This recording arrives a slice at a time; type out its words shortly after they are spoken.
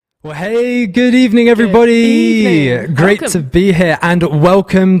Well, hey, good evening, everybody. Evening. Great to be here, and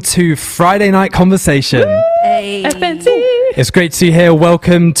welcome to Friday Night Conversation. Hey. FNC. It's great to see you here.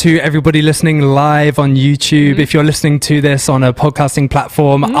 Welcome to everybody listening live on YouTube. If you're listening to this on a podcasting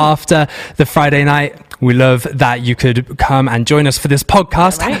platform after the Friday night, we love that you could come and join us for this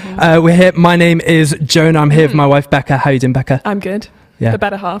podcast. We're here. My name is Jonah. I'm here with my wife, Becca. How you doing, Becca? I'm good. Yeah. The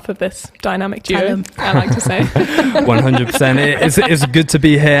better half of this dynamic duo, Callum. I like to say. 100%. It's good to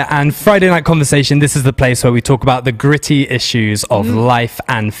be here. And Friday Night Conversation, this is the place where we talk about the gritty issues of life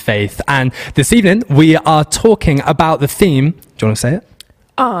and faith. And this evening, we are talking about the theme. Do you want to say it?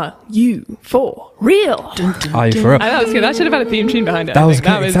 Are you for real? Are you for real? That was good. That should have had a theme tune behind it. That I was think.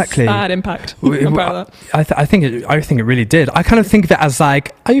 good, That was exactly. bad impact. I'm proud of that. I think it really did. I kind of think of it as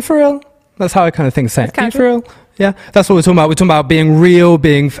like, are you for real? That's how I kind of think of saying, are you for real? Yeah, that's what we're talking about. We're talking about being real,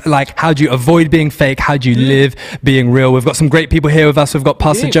 being like, how do you avoid being fake? How do you live being real? We've got some great people here with us. We've got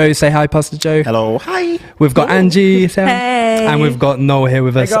Pastor Joe. Say hi, Pastor Joe. Hello. Hi. We've got Angie. Say hi. Hey. And we've got Noel here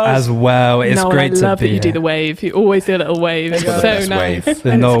with us guys. as well. It's Noel, great I to love be that you do here. the wave. You always do a little wave. It's got the so best nice. wave.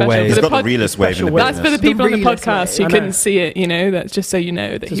 The And Noel special. wave. For He's the got the pod- realest wave in the That's for the business. people on the realest podcast wave. who couldn't see it, you know. That's just so you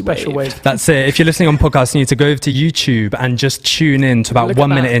know that It's a he special waved. wave. That's it. If you're listening on podcast, you need to go over to YouTube and just tune in to about Look at 1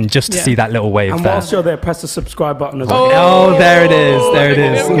 minute that. in just to Yeah. see that little wave And there. whilst you're there, press the subscribe button as well. Oh, there it is. There it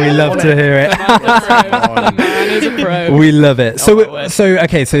is. Oh, We love to hear it. The man is a pro. We love it. Oh, my So, word.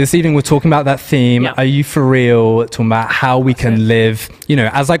 okay. So this evening we're talking about that theme. Yeah. Are you for real? Talking about how we can live, you know,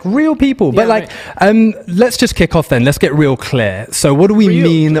 as like real people. But Yeah, like, let's just kick off then. Let's get real clear. So what do we Real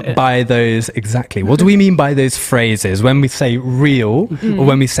mean clear. by those exactly? What do we mean by those phrases when we say real or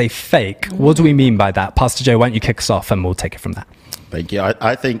when we say fake? What do we mean by that? Pastor Joe, why don't you kick us off and we'll take it from there. Thank you.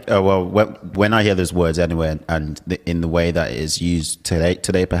 I think, well, when I hear those words anyway, and in the way that it is used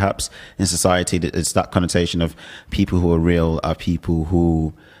today, perhaps in society, it's that connotation of people who are real are people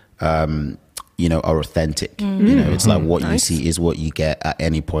who, you know, are authentic. You know, it's like what you see is what you get at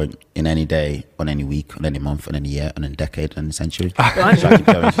any point in any day, on any week, on any month, on any year, on any decade, on any century. So I keep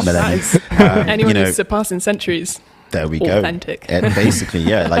going, millennium. Anyone you know, who's surpassing centuries. There we Authentic. go. And basically,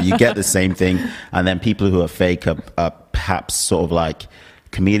 yeah, like you get the same thing. And then people who are fake are perhaps sort of like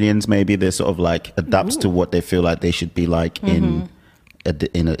chameleons, maybe. They're sort of like adapts to what they feel like they should be like in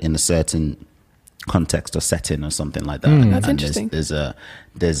a certain context or setting or something like that. That's and interesting.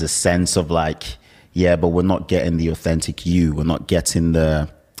 There's a sense of like, yeah, but we're not getting the authentic you. We're not getting the...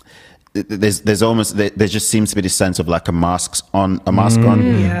 There's almost there just seems to be this sense of like a mask on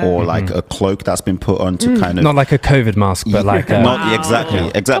or like a cloak that's been put on to kind of Not like a COVID mask, but like a, not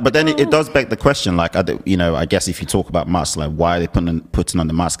exactly. But then it does beg the question, like, you know, I guess if you talk about masks, like, why are they putting on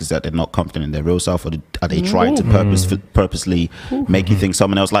the mask? Is that they're not confident in their real self, or are they trying to purposely make you think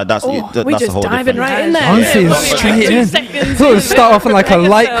someone else? Like that's We're that's a just whole diving different. right in there. Honestly, Yeah, straight probably in. 2 seconds. Thought we'd start off on like a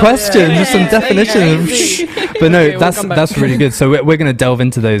light question, just some Yeah. definitions. But no, Okay, we'll come back. that's really good. So we're going to delve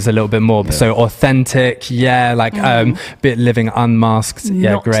into those a little bit more. So authentic, yeah, like bit living unmasked,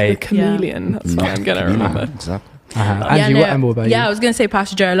 yeah, Not great. the chameleon. That's what I'm going to remember. Exactly. Angie, what about you? I was going to say,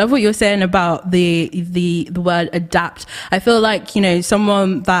 Pastor Joe, I love what you're saying about the word adapt. I feel like, you know,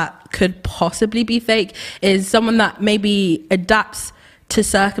 someone that could possibly be fake is someone that maybe adapts to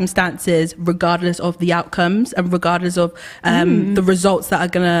circumstances regardless of the outcomes and regardless of the results that are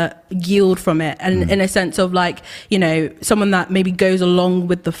going to yield from it. And in a sense of like, you know, someone that maybe goes along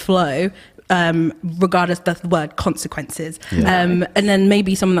with the flow, regardless of the word consequences. And then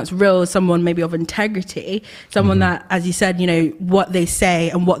maybe someone that's real, someone maybe of integrity, someone that, as you said, you know, what they say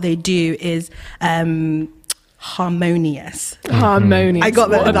and what they do is harmonious. Harmonious. I got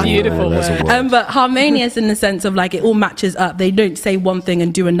that. What a beautiful That's a word. word. But harmonious in the sense of like it all matches up. They don't say one thing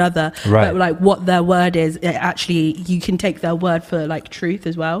and do another. Right. But like what their word is, it actually you can take their word for like truth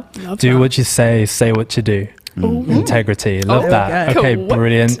as well. Love Do that. what you say what you do. Integrity, love Oh, that. okay. Okay, Cool.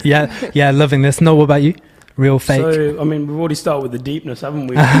 brilliant. Yeah, loving this. No, what about you? Real, fake? So, I mean, we've already started with the deepness, haven't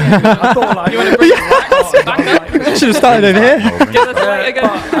we? I thought, like, You want to bring it back? Should have started over here.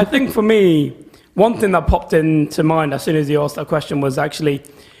 but I think for me, one thing that popped into mind as soon as you asked that question was actually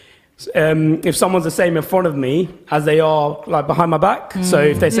if someone's the same in front of me as they are like behind my back. So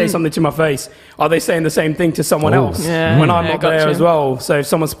if they say something to my face, are they saying the same thing to someone Oh. else Yeah. when I'm Yeah, not there gotcha. as well? So if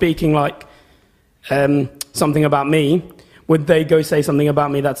someone's speaking like something about me, would they go say something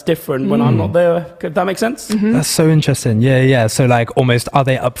about me that's different when I'm not there? Could that make sense? That's so interesting. Yeah. So like almost, are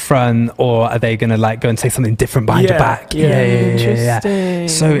they up front or are they going to like go and say something different behind your Yeah, back? yeah. Interesting.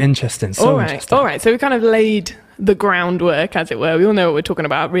 So interesting. So All right. interesting. All right. So we kind of laid the groundwork, as it were. We all know what we're talking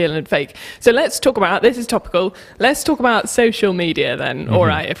about, real and fake. So let's talk about, this is topical, let's talk about social media then. All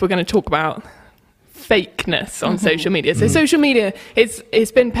right. If we're going to talk about fakeness on social media. So social media,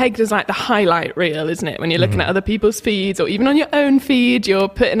 it's been pegged as like the highlight reel, isn't it? When you're looking at other people's feeds, or even on your own feed, you're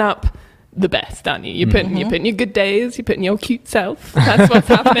putting up the best, aren't you? You're putting your good days, you're putting your cute self. That's what's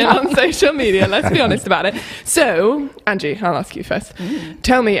happening on social media. Let's be honest about it. So, Angie, I'll ask you first.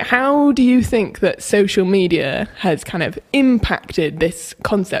 Tell me, how do you think that social media has kind of impacted this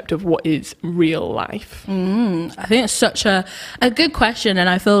concept of what is real life? I think it's such a good question, and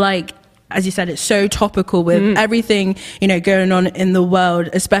I feel like, as you said, it's so topical with everything, you know, going on in the world,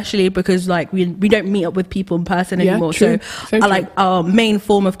 especially because like we don't meet up with people in person anymore. True. So like our main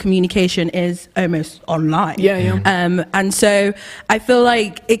form of communication is almost online. And so I feel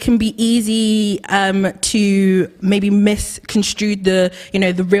like it can be easy to maybe misconstrue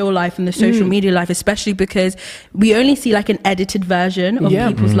the real life and the social media life, especially because we only see like an edited version of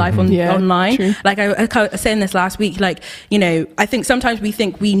people's life online. True. Like I was saying this last week, like, you know, I think sometimes we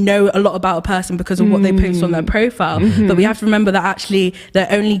think we know a lot about a person because of what they post on their profile, but we have to remember that actually they're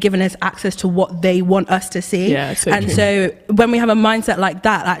only giving us access to what they want us to see. So when we have a mindset like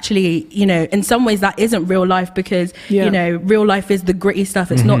that, actually, you know, in some ways that isn't real life, because you know, real life is the gritty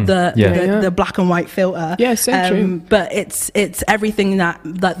stuff. It's not the black and white filter. But it's everything that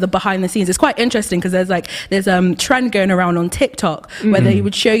the behind the scenes. It's quite interesting because there's trend going around on TikTok where they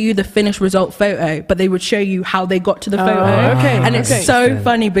would show you the finished result photo, but they would show you how they got to the photo. And it's so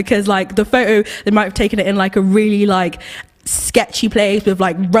funny because like the photo, they might have taken it in like a really like sketchy place with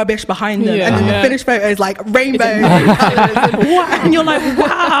like rubbish behind them, and then the finished photo is like rainbow and you're like,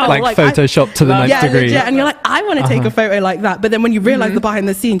 wow, like Photoshop to the ninth degree. Legit. And you're like, I want to take a photo like that. But then when you realize the behind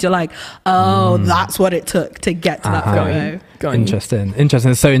the scenes, you're like, oh, that's what it took to get to that photo. Interesting.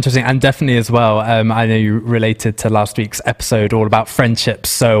 It's so interesting. And definitely as well, I know you related to last week's episode all about friendships,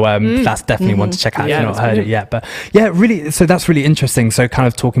 so that's definitely one to check out if you've not heard it yet. But yeah, really, so that's really interesting. So kind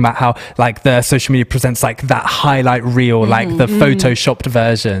of talking about how like the social media presents like that highlight reel, like the photoshopped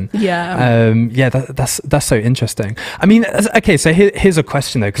version. That's so interesting. I mean, okay, so here's a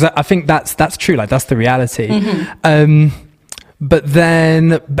question though, because I think that's true, like that's the reality. But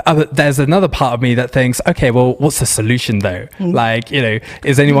then there's another part of me that thinks, okay, well, what's the solution though? Like, you know,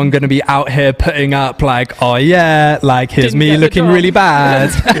 is anyone going to be out here putting up like, oh yeah, like here's me looking really bad.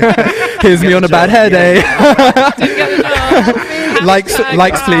 Here's me on a bad hair day. likes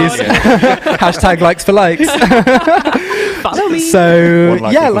please. Hashtag likes for likes. Follow me. So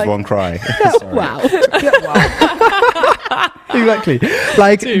one like with one cry. Wow. Exactly.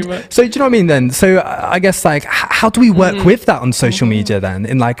 Like, so do you know what I mean then? So I guess like, how do we work with that on social media then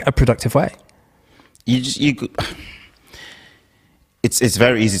in like a productive way? It's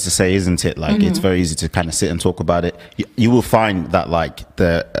very easy to say, isn't it? Like it's very easy to kind of sit and talk about it. You will find that like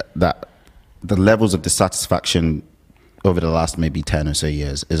the levels of dissatisfaction over the last maybe 10 or so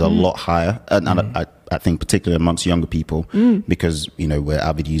years is a lot higher, and I think particularly amongst younger people, because you know we're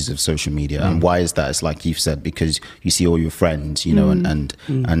avid users of social media. And why is that? It's like you've said, because you see all your friends, you know, and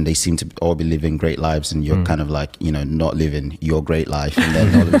they seem to all be living great lives, and you're kind of like, you know, not living your great life, and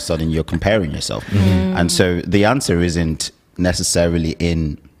then all of a sudden you're comparing yourself. And so the answer isn't necessarily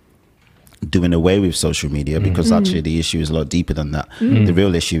in doing away with social media, because actually the issue is a lot deeper than that. The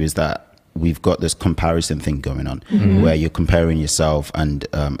real issue is that we've got this comparison thing going on where you're comparing yourself, and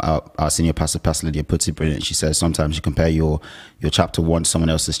our senior pastor, Pastor Lydia, puts it brilliant. She says sometimes you compare your chapter 1 to someone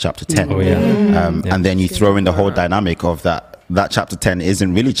else's chapter 10. And then you throw in the whole dynamic of that chapter 10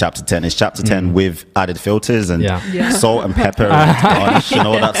 isn't really chapter 10, it's chapter 10 with added filters and salt and pepper and garnish and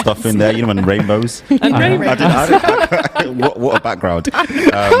all that stuff in there, you know, and rainbows. What a background.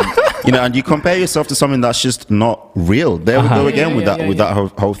 You know, and you compare yourself to something that's just not real. There we go again with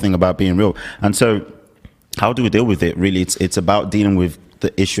that whole thing about being real. And so how do we deal with it? Really, it's about dealing with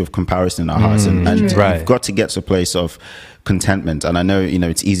the issue of comparison in our hearts, and you've got to get to a place of contentment. And I know, you know,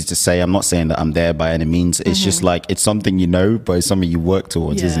 it's easy to say, I'm not saying that I'm there by any means. It's just like, it's something you know, but it's something you work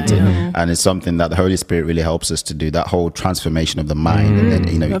towards, isn't it? And it's something that the Holy Spirit really helps us to do, that whole transformation of the mind. And then,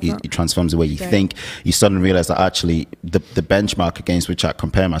 you know, it transforms the way you think. You suddenly realize that actually the benchmark against which I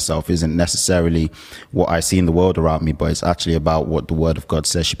compare myself isn't necessarily what I see in the world around me, but it's actually about what the Word of God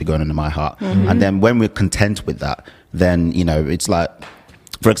says should be going on in my heart. And then when we're content with that, then, you know, it's like,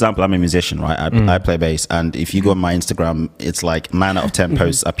 for example, I'm a musician, right? I play bass, and if you go on my Instagram, it's like 9 out of 10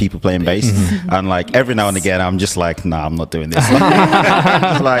 posts are people playing bass, and like every now and again, I'm just like, nah, I'm not doing this.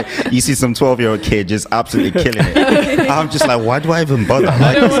 Like you see some 12-year-old kid just absolutely killing it. I'm just like, why do I even bother?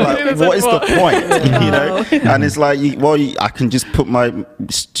 Like, it's like, what is the point? You know? And it's like, I can just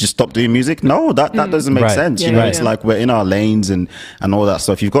stop doing music. No, that doesn't make sense. You know, it's like we're in our lanes and all that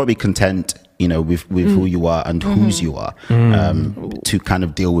stuff. You've got to be content you know, with who you are and whose you are, to kind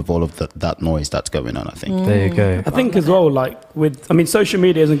of deal with all of that noise that's going on, I think. There you go. I think as well, like social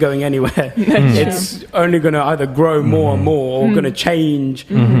media isn't going anywhere. It's only going to either grow more and more, or going to change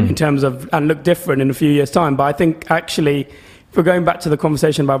in terms of, and look different in a few years' time. But I think actually, if we're going back to the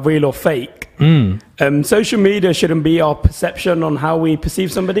conversation about real or fake, social media shouldn't be our perception on how we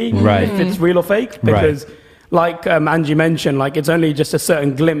perceive somebody, if it's real or fake, because like Angie mentioned, like it's only just a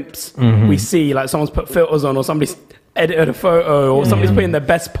certain glimpse we see, like someone's put filters on, or somebody's edited a photo, or somebody's putting their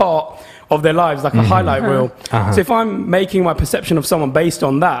best part of their lives, like a highlight reel. So if I'm making my perception of someone based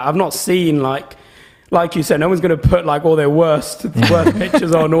on that, I've not seen like you said, no one's going to put like all their worst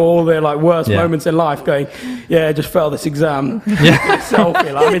pictures on, all their like worst moments in life, going, I just failed this exam.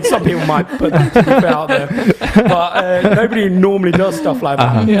 Selfie. Like, I mean, some people might put that to be fair out there, but nobody normally does stuff like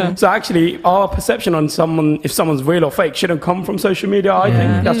that. So actually, our perception on someone, if someone's real or fake, shouldn't come from social media. I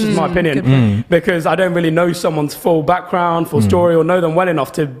think that's just my opinion, because I don't really know someone's full background, full story, or know them well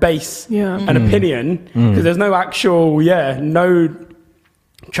enough to base an opinion, because there's no actual, no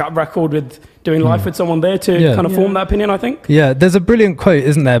track record with doing life with someone there to kind of form that opinion, I think. Yeah, there's a brilliant quote,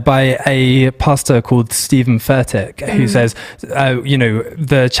 isn't there, by a pastor called Stephen Furtick, who says,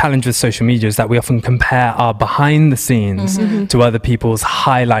 the challenge with social media is that we often compare our behind the scenes to other people's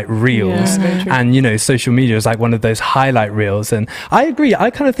highlight reels. And, social media is like one of those highlight reels. And I agree.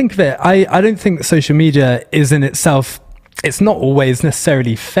 I kind of think of it, I don't think social media is in itself, it's not always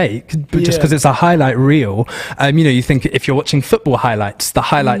necessarily fake, but just because it's a highlight reel. You think if you're watching football highlights, the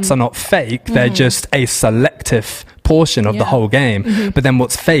highlights are not fake. They're just a selective portion of the whole game. But then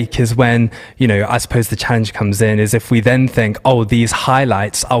what's fake is when, I suppose the challenge comes in is if we then think, oh, these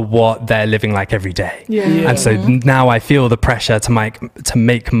highlights are what they're living like every day. And so now I feel the pressure to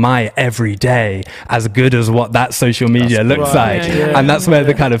make my everyday as good as what that social media looks like. And that's where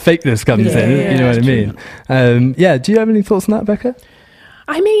the kind of fakeness comes in. You know what I mean? Do you have any thoughts on that, Becca?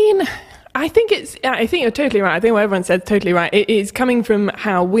 I mean, I think you're totally right. I think what everyone said is totally right. It is coming from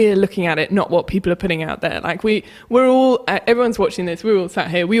how we're looking at it, not what people are putting out there. Like we're all, everyone's watching this, we're all sat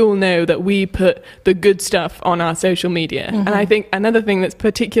here, we all know that we put the good stuff on our social media. And I think another thing that's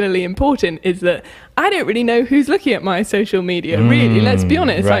particularly important is that I don't really know who's looking at my social media, really. Let's be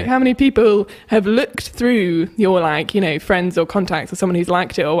honest. Like, how many people have looked through your, friends or contacts or someone who's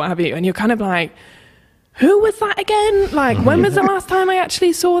liked it or what have you, and you're kind of like, who was that again? Like, when was the last time I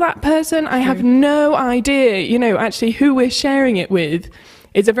actually saw that person? I have no idea. Actually who we're sharing it with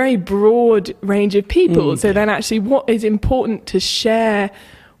is a very broad range of people. So then actually what is important to share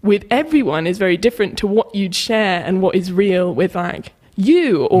with everyone is very different to what you'd share and what is real with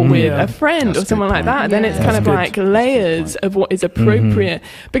you or with a friend or someone like that. Then it's kind of like layers of what is appropriate.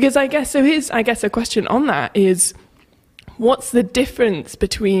 Because here's a question on that is, what's the difference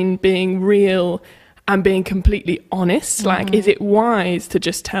between being real and being completely honest? Like, is it wise to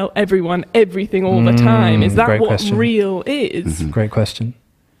just tell everyone everything all the time? Is that what question. Real is? Great question.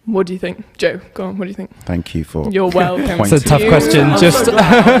 What do you think? Joe, go on, what do you think? Thank you for... You're welcome. It's a tough question. It's a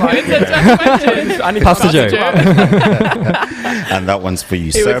tough question. Pastor Joe. And that one's for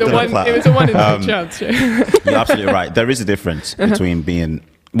you. It was a one in the chance, Joe. You're absolutely right. There is a difference between being...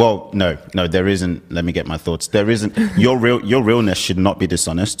 Well, no, there isn't. Let me get my thoughts. There isn't. Your realness should not be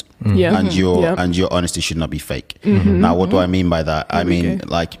dishonest, and your honesty should not be fake. Now, what do I mean by that? I mean,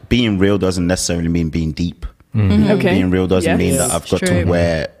 like, being real doesn't necessarily mean being deep. Being real doesn't mean that I've got to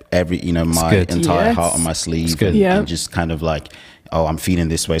wear my entire heart on my sleeve and just kind of like, oh, I'm feeling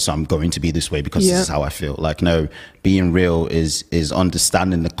this way, so I'm going to be this way because this is how I feel. Like, no, being real is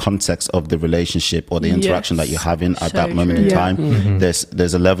understanding the context of the relationship or the interaction that you're having at that moment in time.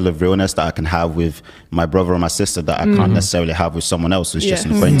 There's a level of realness that I can have with my brother or my sister that I can't necessarily have with someone else who's just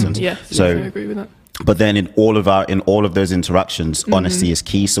an acquaintance. So I agree with that. But then in all of those interactions, honesty is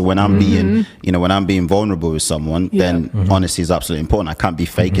key. So when I'm being, when I'm being vulnerable with someone, then honesty is absolutely important. I can't be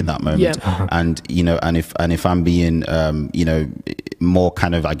fake in that moment. And if I'm being, more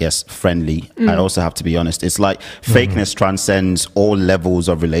kind of, I guess, friendly, I also have to be honest. It's like fakeness transcends all levels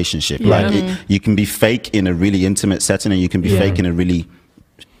of relationship. Like you can be fake in a really intimate setting, and you can be fake in a really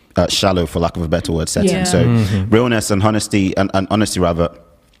shallow, for lack of a better word, setting. So realness and honesty, and honesty rather,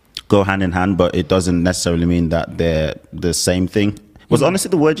 go hand in hand, but it doesn't necessarily mean that they're the same thing. Was honesty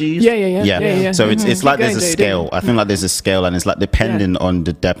the word you used? Yeah. So it's like there's a scale. I think like there's a scale, and it's like depending on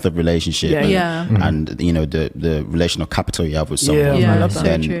the depth of relationship and the relational capital you have with someone. I love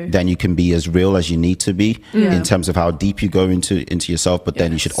that. Then you can be as real as you need to be in terms of how deep you go into yourself, but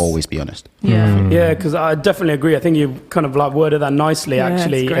then you should always be honest. Because I definitely agree. I think you kind of like worded that nicely,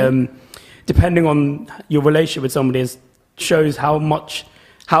 actually. Depending on your relationship with somebody shows how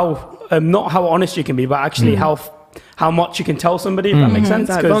how not how honest you can be, but actually how much you can tell somebody, if that makes sense.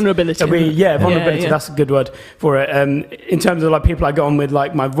 That vulnerability. Vulnerability, that's a good word for it. In terms of like people I go on with,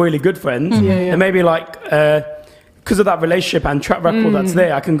 like my really good friends, and maybe like because of that relationship and track record that's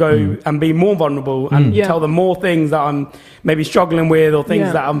there, I can go and be more vulnerable and tell them more things that I'm maybe struggling with or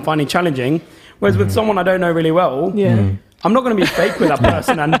things that I'm finding challenging. Whereas with someone I don't know really well, I'm not going to be fake with that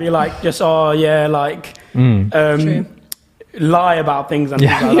person and be like, just, lie about things and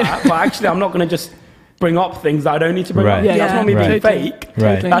things like that. But actually, I'm not going to just bring up things that I don't need to bring up. That's not me being fake.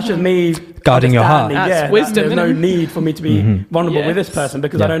 That's just me guarding your heart. That's wisdom. There's no need for me to be vulnerable with this person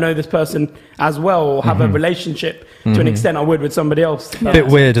because I don't know this person as well or have a relationship to an extent I would with somebody else. Bit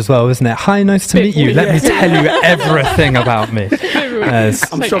weird as well, isn't it? Hi, nice to meet you. Let me tell you everything about me. I'm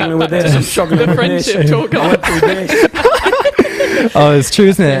struggling with this. I'm struggling with this. Friendship talk. I went through this. Oh, it's true,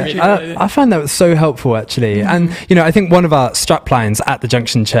 isn't it? I find that so helpful, actually. And, you know, I think one of our strap lines at the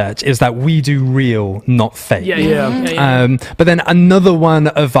Junction Church is that we do real, not fake. But then another one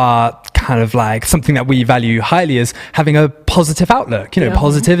of our kind of like something that we value highly is having a positive outlook, you know,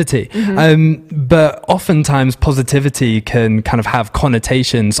 positivity. But oftentimes positivity can kind of have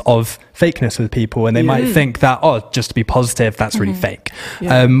connotations of fakeness with people, and they might think that, oh, just to be positive, that's really fake.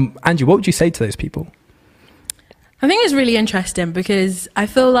 Angie, what would you say to those people? I think it's really interesting because I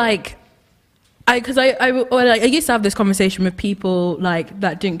feel like I used to have this conversation with people like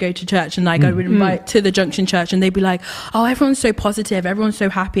that didn't go to church, and like I would invite to the Junction Church, and they'd be like, "Oh, everyone's so positive, everyone's so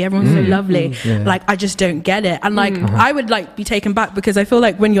happy, everyone's so lovely." Like I just don't get it, and like I would like be taken back because I feel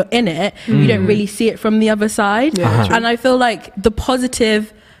like when you're in it, you don't really see it from the other side, and I feel like the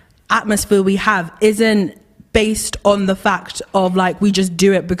positive atmosphere we have isn't based on the fact of like we just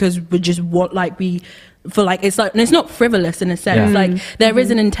do it because we just want it's like, and it's not frivolous in a sense. Like there is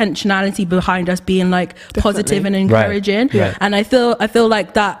an intentionality behind us being like positive and encouraging. And I feel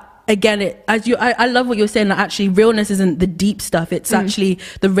like that again. I love what you're saying. That actually realness isn't the deep stuff. It's actually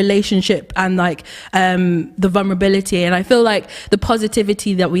the relationship and like the vulnerability. And I feel like the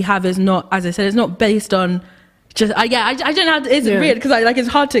positivity that we have is not, as I said, it's not based on. I don't know how it's weird because it's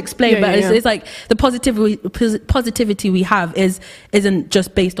hard to explain, but it's like the positivity we have isn't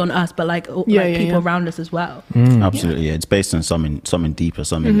just based on us, but like people around us as well. Absolutely, it's based on something deeper,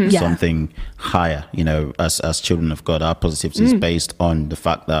 something higher. You know, as children of God, our positivity is based on the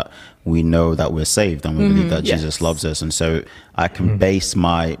fact that we know that we're saved and we believe that Jesus loves us, and so I can base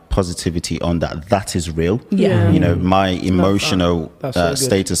my positivity on that. That is real. You know, my emotional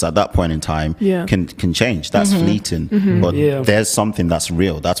status at that point in time can change. That's fleeting, but there's something that's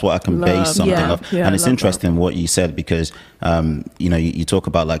real. That's what I can base something off. And it's interesting what you said because you know, you talk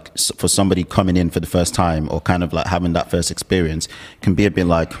about like for somebody coming in for the first time or kind of like having that first experience can be a bit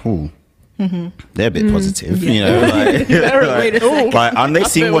like, ooh, they're a bit positive, you know, like, and they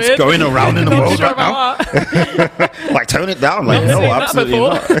see what's going around in the world right now. Like, tone it down. Like, no, absolutely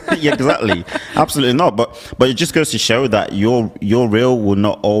not. Yeah, exactly, absolutely not. But it just goes to show that your real will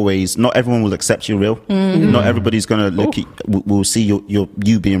not everyone will accept your real. Not everybody's gonna will see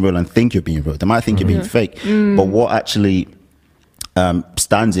you being real and think you're being real. They might think you're being fake, but what actually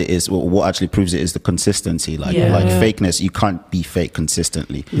stands it is what actually proves it is the consistency. Like fakeness, you can't be fake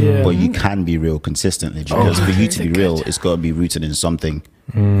consistently, but you can be real consistently, because for you to be real, it's got to be rooted in something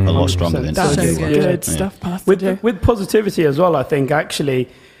a lot stronger than that's so good stuff. With positivity as well, I think actually,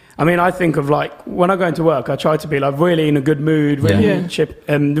 I mean, I think of like when I go into work, I try to be like really in a good mood, really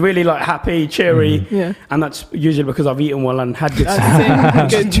really like happy, cheery, and that's usually because I've eaten well and had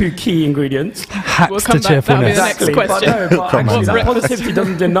good two key ingredients. Hacks to cheerfulness. Exactly, but actually, that positivity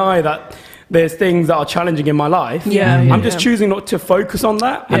doesn't deny that there's things that are challenging in my life. I'm just choosing not to focus on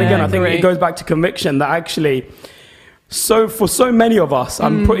that. And again, I think it goes back to conviction that actually. So for so many of us,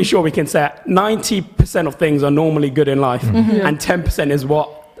 I'm pretty sure we can say 90% of things are normally good in life, and 10% is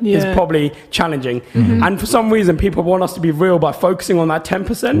what is probably challenging. And for some reason, people want us to be real by focusing on that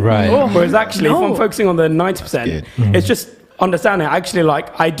 10%. Whereas actually, if I'm focusing on the 90%, it's just understanding actually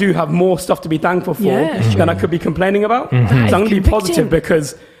like I do have more stuff to be thankful for than I could be complaining about. So I'm going to be positive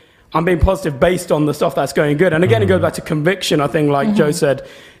because I'm being positive based on the stuff that's going good. And again, it goes back to conviction. I think like Joe said,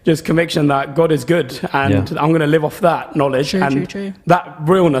 just conviction that God is good, and I'm going to live off that knowledge and that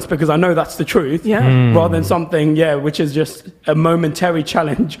realness, because I know that's the truth, rather than something, which is just a momentary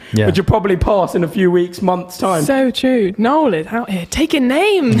challenge, which will probably pass in a few weeks, months' time. So true. Noel is out here taking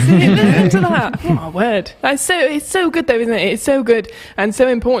names. Listen to that. Oh my word. It's so good though, isn't it? It's so good and so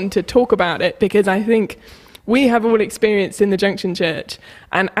important to talk about it, because I think we have all experienced in the Junction Church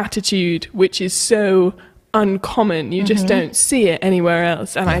an attitude which is so uncommon. You just don't see it anywhere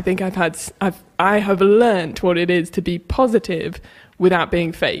else. And I think I have learned what it is to be positive without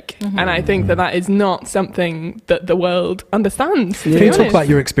being fake. And I think that is not something that the world understands. Can you talk about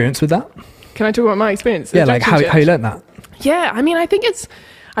your experience with that? Can I talk about my experience? Yeah, like how you learned that? Yeah, I mean, I think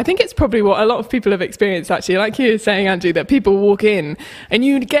it's probably what a lot of people have experienced, actually. Like you were saying, Andrew, that people walk in and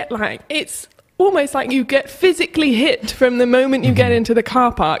you get like, it's almost like you get physically hit from the moment you get into the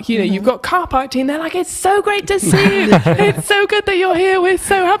car park. You know, you've got car park team, they're like, it's so great to see you. It's so good that you're here. We're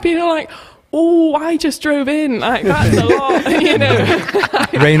so happy. And you're like, oh, I just drove in. Like, that's a lot, you know.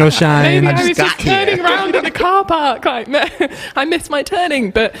 Rain or shine. Maybe I was just turning around in the car park. Like, no, I missed my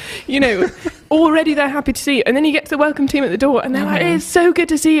turning. But, you know, already they're happy to see you. And then you get to the welcome team at the door and they're like, it's so good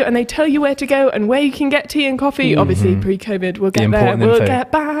to see you. And they tell you where to go and where you can get tea and coffee. Obviously, pre-COVID, we'll get there. We'll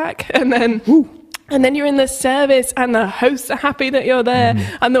get back. And then... And then you're in the service and the hosts are happy that you're there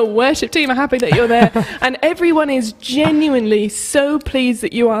and the worship team are happy that you're there. And everyone is genuinely so pleased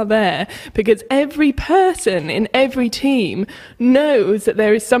that you are there, because every person in every team knows that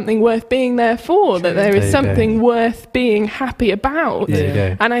there is something worth being there for, that there is something worth being happy about.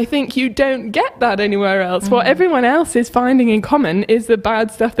 And I think you don't get that anywhere else. What everyone else is finding in common is the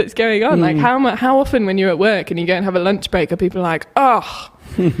bad stuff that's going on. Like how often when you're at work and you go and have a lunch break are people like, oh,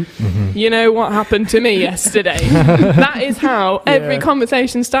 you know what happened to me yesterday? That is how every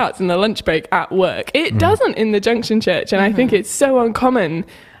conversation starts in the lunch break at work. It doesn't in the Junction Church, and I think it's so uncommon,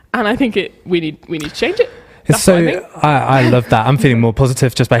 and I think we need to change it. It's so I love that. I'm feeling more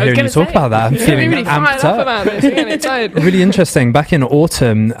positive just by hearing you talk about that. I'm feeling really amped up. About this. Again, excited. Really interesting. Back in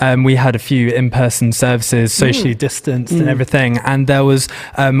autumn, we had a few in-person services, socially distanced and everything. And there was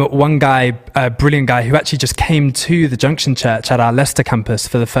one guy, a brilliant guy, who actually just came to the Junction Church at our Leicester campus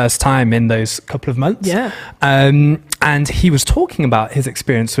for the first time in those couple of months. Yeah. And he was talking about his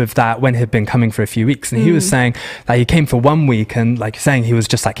experience with that when he'd been coming for a few weeks. And he was saying that he came for 1 week and, like you're saying, he was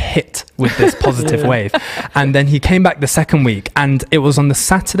just like hit with this positive wave. And then he came back the second week, and it was on the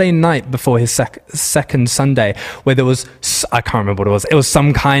Saturday night before his second Sunday where there was, I can't remember what it was. It was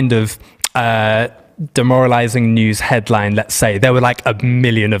some kind of demoralizing news headline, let's say. There were like 1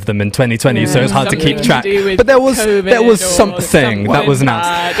 million of them in 2020, so it's hard to keep track. But there was something that was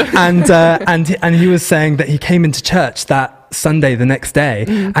announced. And he was saying that he came into church that Sunday the next day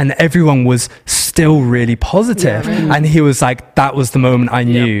and everyone was still really positive. And he was like, that was the moment I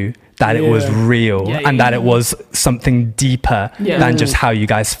knew that it was real and that it was something deeper than just how you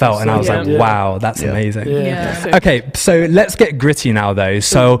guys felt. And I was like, wow, that's amazing. Okay, so let's get gritty now though.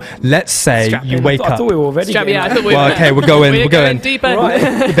 So let's say you wake up. I thought we were already I thought we were. Well, okay, we're going deeper.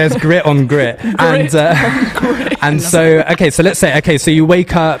 Right. There's grit on grit. And so, so let's say, so you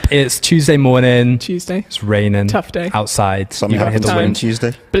wake up, it's Tuesday morning. It's raining. Tough day. Outside. Something happens on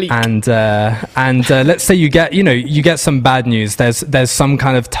Tuesday. Bleak. And let's say you get some bad news. There's some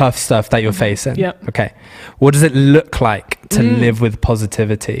kind of tough stuff that you're facing. Yep. Okay. What does it look like to live with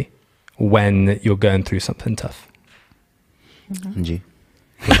positivity when you're going through something tough? Angie.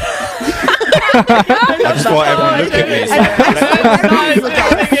 I just thought everyone looked at me.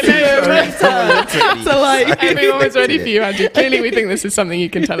 So like everyone was ready for you, Andrew. Clearly we think this is something you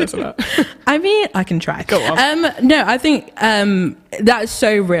can tell us about. I mean, I can try. Go on. No, I think that's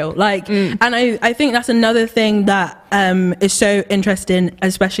so real. Like, and I think that's another thing that is so interesting,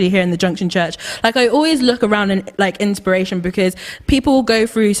 especially here in the Junction Church. Like, I always look around and like inspiration, because people go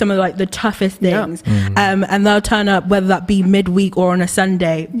through some of like the toughest things, and they'll turn up, whether that be midweek or on a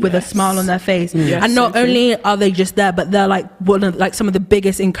Sunday, with a smile on their face. And not only are they just there, but they're like one of like some of the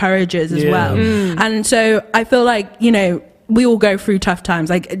biggest encouragers as well. And so I feel like, we all go through tough times.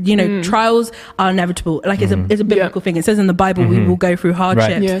 Like, trials are inevitable. Like, it's a biblical thing. It says in the Bible, we will go through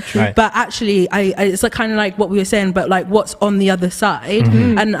hardships. Right. Yeah, true. Right. But actually, it's like kind of like what we were saying, but like what's on the other side,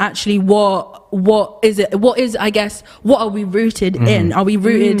 and actually what is, I guess, what are we rooted in? Are we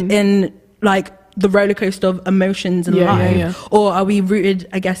rooted in like the roller coaster of emotions and life, or are we rooted,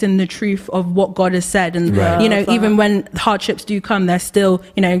 I guess, in the truth of what God has said? And even when hardships do come, they're still,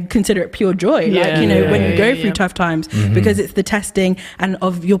 consider it pure joy. When you go through tough times, because it's the testing and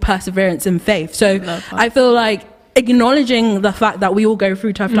of your perseverance and faith. So I feel like acknowledging the fact that we all go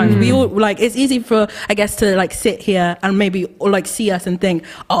through tough times. We all, like, it's easy for, I guess, to like sit here and maybe or like see us and think,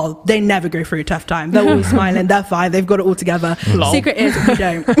 oh, they never go through a tough time. They're always smiling. They're fine. They've got it all together. Secret is we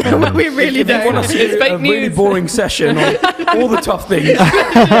don't. We really don't. You want to see a really boring session on all the tough things.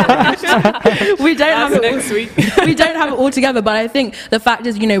 We don't have it next week. We don't have it all together. But I think the fact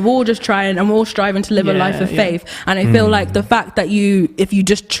is, we're all just trying and we're all striving to live a life of faith. And I feel like the fact that if you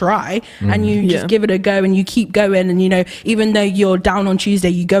just try and you just give it a go and you keep going, going, and even though you're down on Tuesday,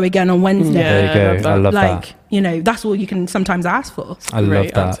 you go again on Wednesday. There you go. I love like that. that's all you can sometimes ask for. I love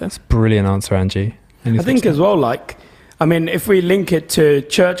Great that. answer. It's a brilliant answer, Angie. I think as well, like, I mean, if we link it to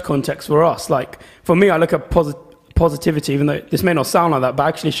church context for us, like, for me, I look at positivity, even though this may not sound like that, but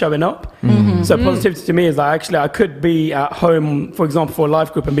actually showing up. So positivity to me is like, actually, I could be at home, for example, for a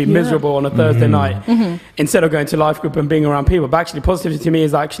life group and be miserable on a Thursday night instead of going to life group and being around people. But actually, positivity to me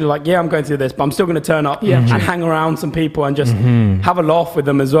is actually like, yeah, I'm going through this, but I'm still going to turn up and hang around some people and just have a laugh with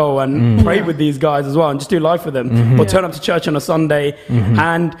them as well, and pray with these guys as well, and just do life with them. Or turn up to church on a Sunday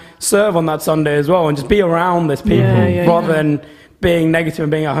and serve on that Sunday as well, and just be around these people rather than being negative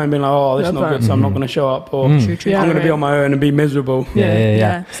and being at home being like, oh, this is not good, so I'm not going to show up, or I'm going to be on my own and be miserable.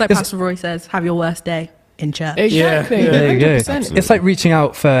 Yeah. It's like Pastor Roy says, have your worst day in church. Exactly. There you go. 100%. It's like reaching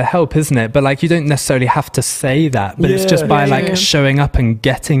out for help, isn't it? But like, you don't necessarily have to say that, but it's just by showing up and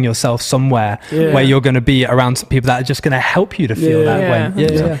getting yourself somewhere where you're going to be around some people that are just going to help you to feel that way.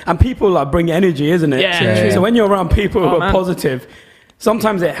 Yeah. And people like bring energy, isn't it? Yeah. So when you're around people who are positive,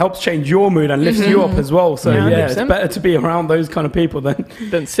 sometimes it helps change your mood and lifts you up as well. So it's better to be around those kind of people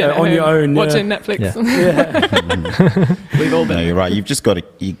than sit on your own watching Netflix. We've all been. No, you're right. You've just got to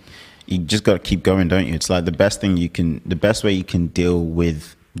you just got to keep going, don't you? It's like the best way you can deal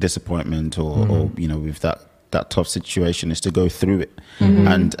with disappointment or with that tough situation is to go through it.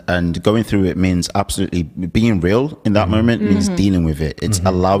 And going through it means absolutely being real in that moment, means dealing with it. It's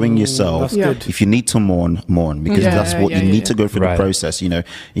allowing yourself, if you need to mourn, because that's what you need to go through the process.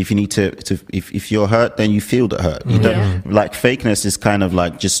 If you need to if you're hurt, then you feel the hurt. You don't, like, fakeness is kind of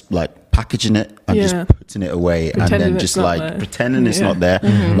like just like packaging it and just putting it away, pretending, and it's then just not like there. pretending it's not there.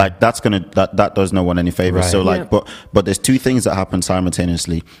 Like that does no one any favors. So like, but there's two things that happen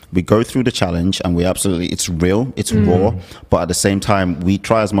simultaneously. We go through the challenge and it's real, it's raw, but at the same time we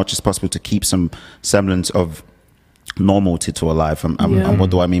try as much as possible to keep some semblance of normality to our life. And what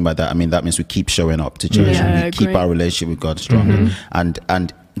do I mean by that? I mean, that means we keep showing up to church and we keep our relationship with God strong.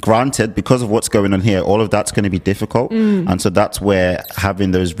 And granted, because of what's going on here, all of that's going to be difficult, and so that's where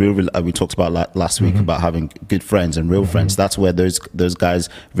having those we talked about last week about having good friends and real friends. That's where those guys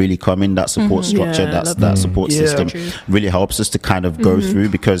really come in. That support structure, that support system really helps us to kind of go through,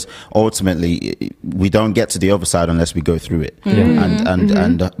 because ultimately we don't get to the other side unless we go through it.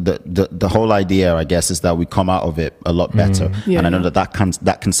 And the whole idea, I guess, is that we come out of it a lot better. And I know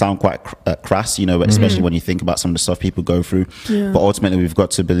that can sound quite crass, especially when you think about some of the stuff people go through. But ultimately, we've got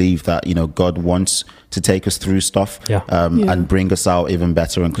to believe that God wants to take us through stuff and bring us out even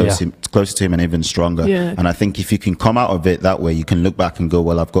better and closer to him and even stronger. And I think if you can come out of it that way, you can look back and go,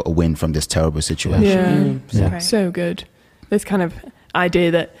 well, I've got to win from this terrible situation. So good. This kind of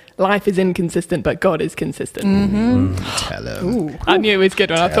idea that life is inconsistent but God is consistent. Tell him. I knew it was good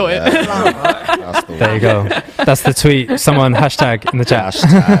when I thought it. There you go. That's the tweet. Someone hashtag in the chat.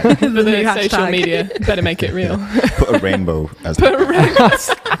 For the social media, better make it real. Put a rainbow as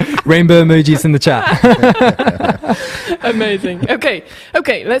Rainbow emojis in the chat. Amazing. Okay,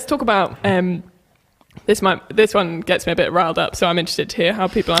 let's talk about this one gets me a bit riled up, so I'm interested to hear how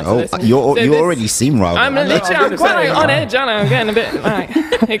people answer this. You already seem riled up. I'm quite on edge, aren't I? I'm getting a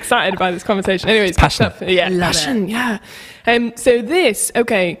bit excited by this conversation. Anyways, passion. Passion. Yeah. So this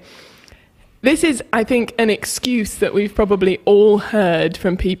is, I think, an excuse that we've probably all heard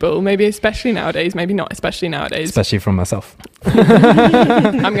from people, maybe especially nowadays, maybe not especially nowadays. Especially from myself.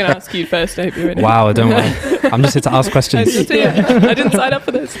 I'm going to ask you first, I hope you're ready. Wow, don't worry. I'm just here to ask questions. I didn't sign up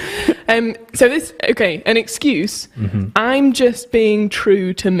for this. So this, an excuse. I'm just being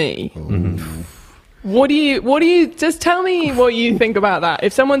true to me. What do you, just tell me what you think about that.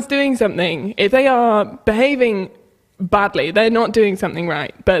 If someone's doing something, if they are behaving badly, they're not doing something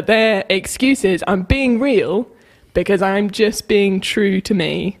right, but their excuse is, I'm being real because I'm just being true to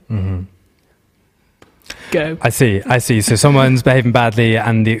me. Go. I see. So someone's behaving badly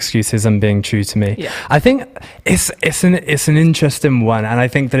and the excuse is, I'm being true to me. Yeah. I think it's an interesting one, and I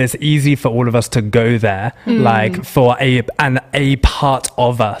think that it's easy for all of us to go there, like for a part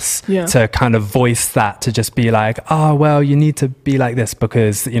of us to kind of voice that, to just be like, oh, well, you need to be like this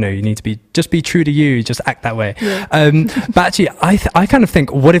because, you need to be true to you, just act that way. But actually, I kind of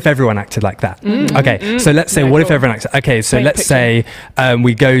think, what if everyone acted like that? Okay, so let's say, what if everyone acted? Okay, so let's say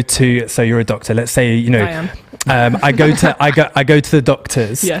we go to, so you're a doctor, let's say, I go to the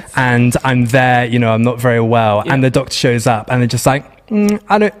doctors, and I'm there, I'm not very well, and the doctor shows up and they're just like,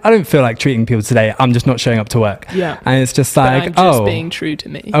 I don't feel like treating people today, I'm just not showing up to work. And it's just like, but I'm just being true to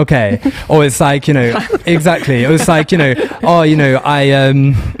me. Okay. Or it's like, exactly. It was like,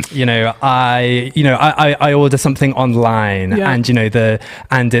 I order something online and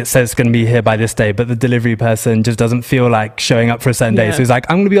and it says it's going to be here by this day, but the delivery person just doesn't feel like showing up for a certain day. So he's like,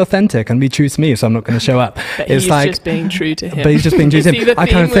 I'm going to be authentic and be true to me, so I'm not going to show up. But it's he's like just being true to him. But he's just being true to him.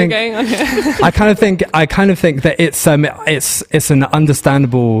 I kind of think that it's an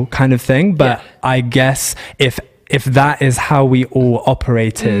understandable kind of thing, but I guess if that is how we all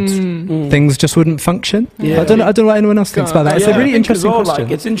operated, things just wouldn't function. I don't know what anyone else thinks about that. It's a really interesting question.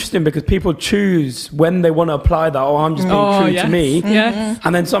 It's interesting because people choose when they want to apply that. Oh, I'm just being true to me.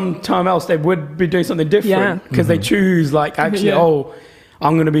 And then sometime else they would be doing something different because they choose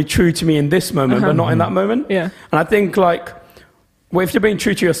I'm going to be true to me in this moment, but not in that moment. And I think if you're being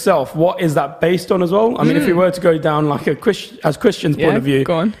true to yourself, what is that based on as well? I mean, if you were to go down as Christian's point of view,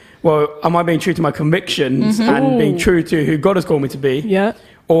 go on. Well, am I being true to my convictions and being true to who God has called me to be? Yeah.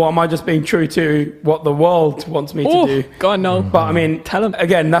 Or am I just being true to what the world wants me to do? God, no. But I mean, tell them.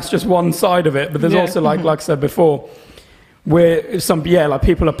 Again, that's just one side of it. But there's also, like I said before, where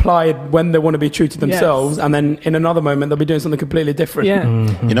people apply when they want to be true to themselves, and then in another moment they'll be doing something completely different.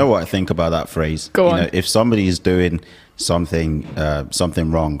 You know what I think about that phrase? Go on. If somebody is doing something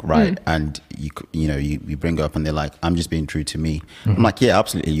wrong, right, and you bring up and they're like, I'm just being true to me. I'm like, yeah,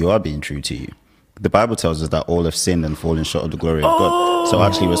 absolutely, you are being true to you. The Bible tells us that all have sinned and fallen short of the glory of God. So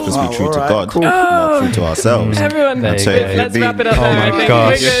actually, we're supposed to be true to God, not true to ourselves. Everyone, let's wrap it up. Oh my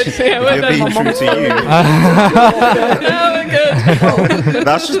gosh. We're good. We're being true to you.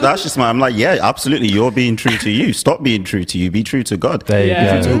 That's just I'm like, yeah, absolutely, you're being true to you. Stop being true to you. Be true to God. There you go. Be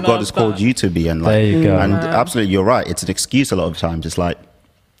true to who God has called you to be. And there you go. And absolutely, you're right. It's an excuse a lot of times. It's like,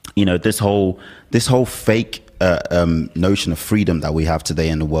 this whole fake notion of freedom that we have today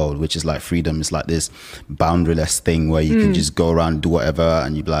in the world, which is like freedom is like this boundaryless thing where you can just go around and do whatever,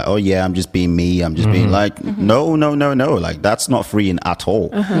 and you'd be like, oh yeah, I'm just being me, I'm just being like, no, like that's not freeing at all.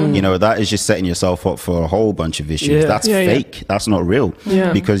 That is just setting yourself up for a whole bunch of issues. That's fake. That's not real,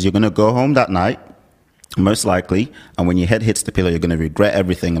 because you're gonna go home that night, most likely, and when your head hits the pillow, you're going to regret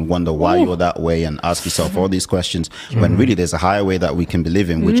everything and wonder why you're that way and ask yourself all these questions, when really there's a higher way that we can be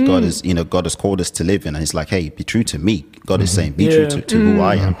living, which God has called us to live in. And it's like, hey, be true to me. God is saying, be true to who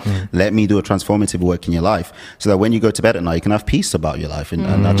I am. Let me do a transformative work in your life, so that when you go to bed at night, you can have peace about your life and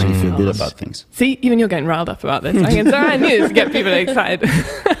actually feel good about things. See, even you're getting riled up about this. I can I knew this to get people excited.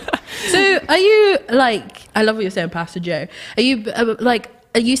 So are you I love what you're saying, Pastor Joe. Are you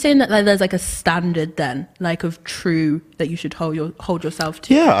are you saying that there's a standard then, of true that you should hold yourself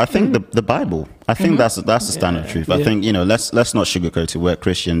to? Yeah, I think the Bible. I think that's the standard truth. I think let's not sugarcoat it. We're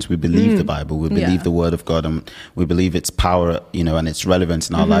Christians. We believe the Bible. We believe the Word of God, and we believe its power, and its relevance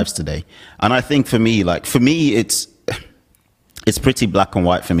in our lives today. And I think for me, it's pretty black and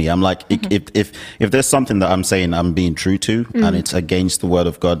white for me. I'm like, if there's something that I'm saying I'm being true to, and it's against the Word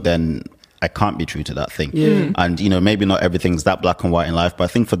of God, then I can't be true to that thing. And maybe not everything's that black and white in life, but I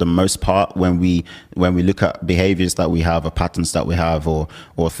think for the most part, when we look at behaviors that we have, or patterns that we have, or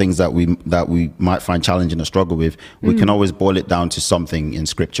things that we might find challenging or struggle with, we can always boil it down to something in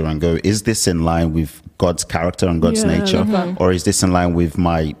Scripture and go, is this in line with God's character and God's nature, or is this in line with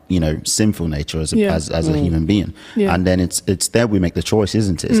my sinful nature as a human being? And then it's there we make the choice,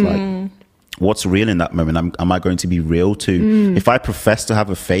 isn't it? It's like, what's real in that moment? Am I going to be real to, if I profess to have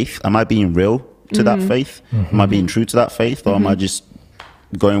a faith, am I being real to that faith? Am I being true to that faith? Or am I just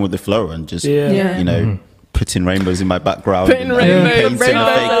going with the flow and just, putting rainbows in my background, painting a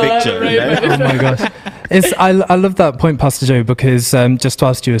fake picture? Oh my gosh. I love that point, Pastor Joe, because just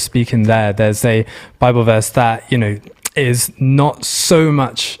whilst you were speaking there's a Bible verse that, is not so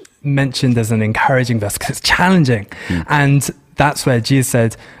much mentioned as an encouraging verse because it's challenging. And that's where Jesus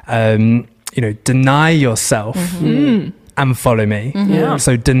said, deny yourself and follow me.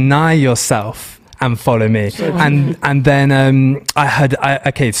 So deny yourself and follow me. And then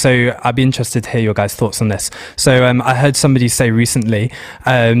so I'd be interested to hear your guys' thoughts on this. So I heard somebody say recently,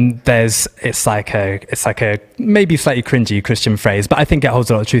 it's like a maybe slightly cringy Christian phrase, but I think it holds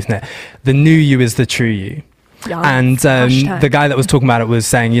a lot of truth in it. The new you is the true you. And the guy that was talking about it was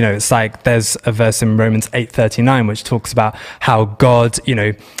saying, it's like there's a verse in Romans 8:39 which talks about how God,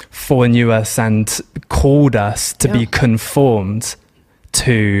 foreknew us and called us to be conformed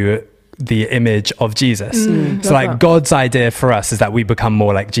to the image of Jesus. So God's idea for us is that we become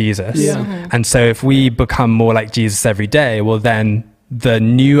more like Jesus. And so if we become more like Jesus every day, well then the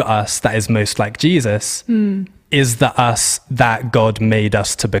new us that is most like Jesus is the us that God made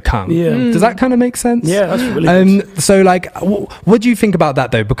us to become. Does that kind of make sense? Yeah, that's really good. So what do you think about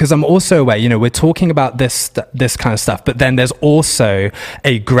that though? Because I'm also aware, we're talking about this kind of stuff, but then there's also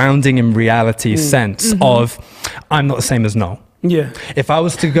a grounding in reality sense of, I'm not the same as Noel. Yeah. If I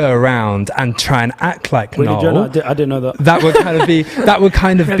was to go around and try and act like Really, Jonah, Noel, I didn't know that. that would kind of be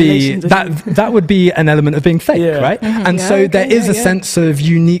Revelations, that would be an element of being fake, Yeah. right? And Yeah, so okay, there is a yeah. sense of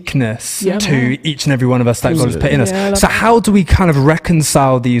uniqueness Yeah. to each and every one of us that God has put in us. Yeah, I love So that. how do we kind of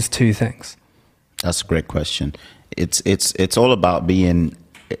reconcile these two things? That's a great question. It's all about being.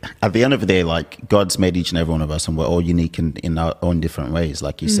 At the end of the day, like, God's made each and every one of us, and we're all unique in our own different ways,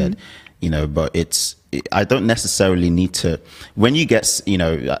 like you said, but I don't necessarily need to, when you get,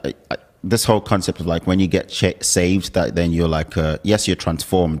 this whole concept of like, when you get saved, that then you're like, yes, you're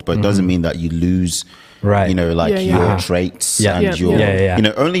transformed, but it doesn't mean that you lose, Right. like Yeah, yeah. your Uh-huh. traits Yeah. and Yeah, your, yeah.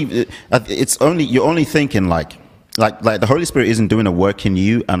 you're only thinking like the Holy Spirit isn't doing a work in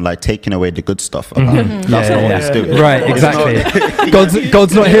you and like taking away the good stuff about it. That's not what it's doing. Right, It's not- exactly.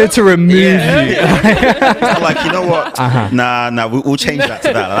 God's not here to remove you. It's not like, you know what? Nah, we'll change that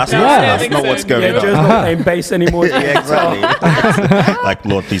to that. That's not what's going Yeah, on. Joe's not playing bass anymore. Yeah, exactly. Like,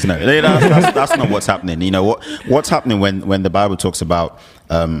 Lord, please no. That's not what's happening. You know what's happening when the Bible talks about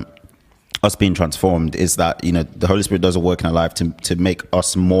us being transformed is that the Holy Spirit does a work in our life to make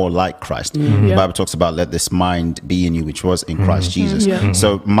us more like Christ. The Bible talks about, let this mind be in you, which was in Christ Jesus. Yeah.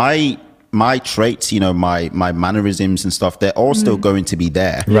 So my traits, my mannerisms and stuff, they're all still going to be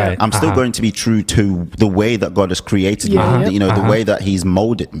there. Right. I'm still going to be true to the way that God has created Yeah. me, the way that He's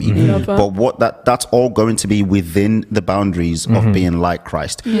molded me. Love that. But that's all going to be within the boundaries of being like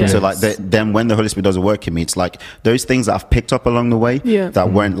Christ. Yes. So like then when the Holy Spirit does a work in me, it's like those things that I've picked up along the way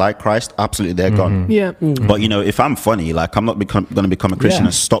that weren't like Christ, absolutely they're gone. Yeah. But if I'm funny, like, I'm not going to become a Christian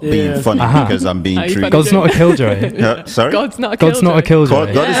and stop being Yeah. funny because I'm being Are you true. funny? God's not a killjoy. Sorry? God's not a God's not a killjoy.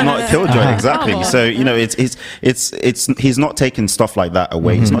 killjoy. God is not a killjoy, exactly. Come on. So it's He's not taking stuff like that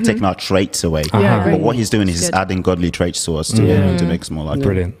away. He's not taking our traits away. Yeah, But right. what He's doing is That's He's good. adding godly traits to us to make us more like Him.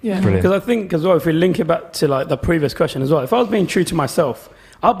 Brilliant. Yeah. Brilliant. Because I think as well, if we link it back to like the previous question as well, if I was being true to myself,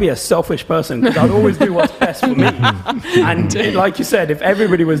 I'd be a selfish person because I'd always do what's best for me. And like you said, if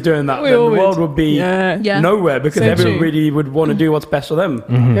everybody was doing that, We then all the would. world would be Yeah. Yeah. nowhere because So true. everybody would want to do what's best for them.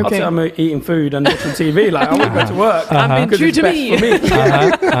 I'd Okay. say I'm eating food and watching TV. Like, I wouldn't go to work. I'm being because true it's to best me. for me.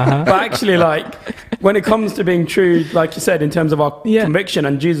 But actually, like, when it comes to being true, like you said, in terms of our Yeah. conviction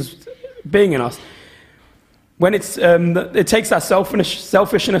and Jesus being in us, when it takes that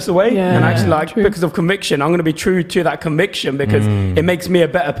selfishness away, Yeah, and actually, like, true. because of conviction, I'm going to be true to that conviction because it makes me a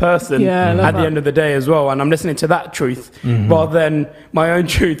better person Yeah, I love at the that. end of the day as well. And I'm listening to that truth rather than my own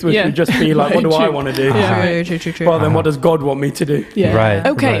truth, which Yeah. would just be like, My what do I truth. want to do? Yeah. True. Rather than what does God want me to do? Yeah. Right,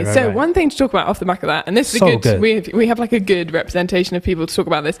 Okay. right, So right. one thing to talk about off the back of that, and this is So a good. good. We have like a good representation of people to talk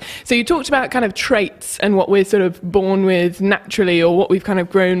about this. So you talked about kind of traits and what we're sort of born with naturally, or what we've kind of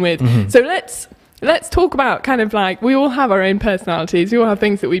grown with. So let's talk about kind of like, we all have our own personalities. We all have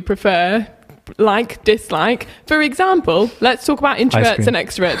things that we prefer, like, dislike. For example, let's talk about introverts cream. and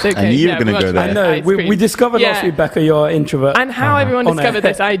extroverts. Okay. I knew you were yeah, gonna we go watched there. I know. ice We cream. discovered last Yeah. week, Becca, you're an introvert. And how everyone On air. discovered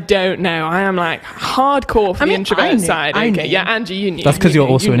this, I don't know. I am like hardcore for I the mean, introvert I knew, side. I Okay, knew. yeah, Angie, you knew. That's 'cause You you're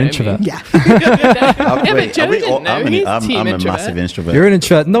knew, also you an know me. introvert. Yeah. Yeah, Wait, but Joe are we didn't all- know. I'm He's I'm team a introvert. massive introvert. You're an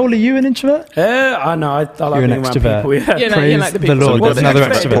introvert. Noel, are you an introvert? I know. I like You're an being around extrovert. people. Yeah. Yeah, no, Praise like the the people. Lord. So There's we've got another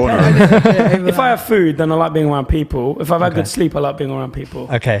the extrovert. corner. If I have food, then I like being around people. If I've had good sleep, I like being around people.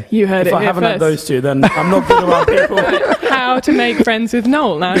 Okay. You heard If it I here haven't had first. those two, then I'm not good around people. How to make friends with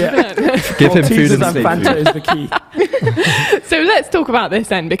Noel now. Yeah. Give him food Maltesers and and sleep. Fanta is the key. So let's talk about this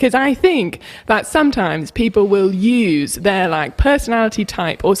then, because I think that sometimes people will use their like personality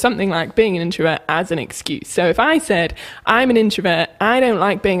type or something like being an introvert as an excuse. So if I said, I'm an introvert, I don't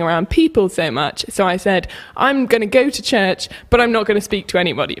like being around people so much. So I said, I'm going to go to church, but I'm not going to speak to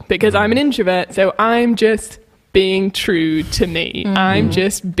anybody because I'm an introvert. So I'm just being true to me. I'm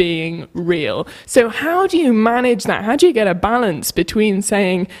just being real. So how do you manage that? How do you get a balance between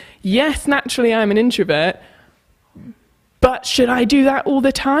saying, yes, naturally I'm an introvert, but should I do that all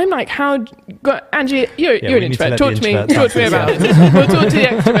the time? Like Angie, you're we an need to introvert. let Talk the to me. introvert Talk to me talk. about this. We'll talk to the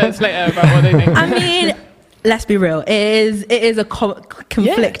extroverts later about what they think. I mean, let's be real. It is a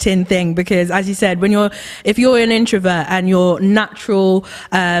conflicting thing because, as you said, if you're an introvert and your natural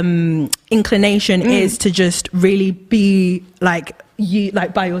inclination is to just really be like you,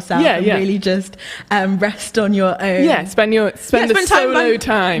 like by yourself, and really just rest on your own. Yeah, spend the solo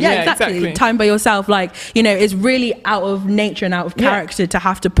time. Yeah, exactly. Time by yourself. Like, it's really out of nature and out of character to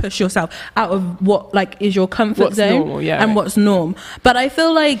have to push yourself out of what like is your comfort zone normal, and what's norm. But I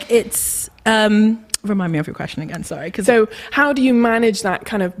feel like it's remind me of your question again, sorry. So how do you manage that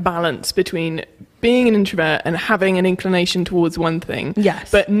kind of balance between being an introvert and having an inclination towards one thing, Yes.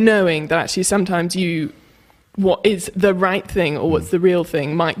 but knowing that actually sometimes you what is the right thing or what's the real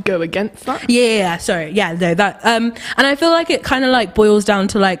thing might go against that. And I feel like it kind of like boils down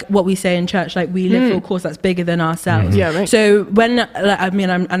to like what we say in church, like we live for a cause that's bigger than ourselves. Yeah, right. So when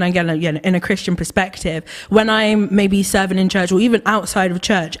again in a Christian perspective, when I'm maybe serving in church or even outside of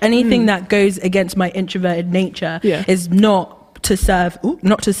church, anything that goes against my introverted nature is not to serve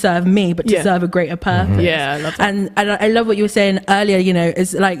me, but to serve a greater purpose. Yeah, I love that. And I love what you were saying earlier,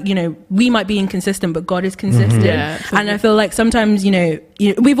 is like, we might be inconsistent, but God is consistent. Yeah, and I feel like sometimes,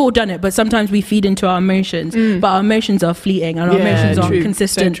 we've all done it, but sometimes we feed into our emotions, but our emotions are fleeting and our emotions aren't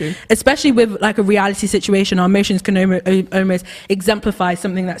consistent. So true. Especially with like a reality situation, our emotions can almost exemplify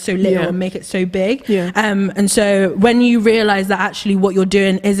something that's so little and make it so big. Yeah. And so when you realize that actually what you're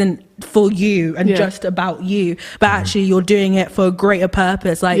doing isn't for you and just about you, but actually you're doing it for a greater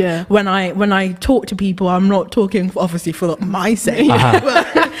purpose. Like when I talk to people, I'm not talking obviously for my sake.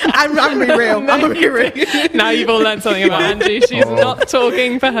 I'm gonna be real. I'm gonna be real. Now you've all learned something about Angie. She's not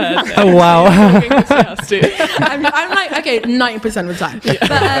talking for her. Oh wow. I'm like, okay, 90% of the time.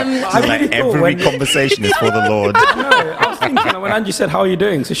 But every conversation is for the Lord. No, I was thinking that when Angie said, "How are you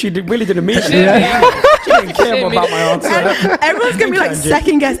doing?" So she really didn't mean it. She didn't care about my answer. Everyone's gonna be like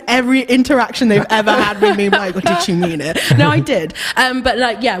second guess every interaction they've ever had with me. Like, what did she mean it? No, I did. But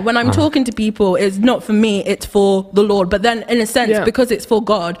like, when I'm talking to people, it's not for me, it's for the Lord. But then in a sense, because it's for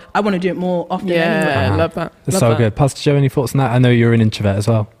God, I want to do it more often anyway. I love that. That's so good. Pastor Joe, any thoughts on that? I know you're an introvert as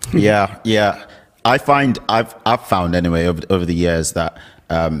well. Yeah. I've found anyway over the years that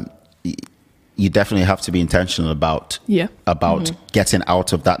you definitely have to be intentional about getting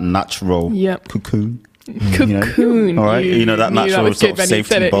out of that natural cocoon. Cocoon. All right, that natural sort of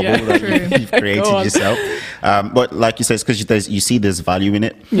safety bubble that you've created yourself. But like you said, it's because you see there's value in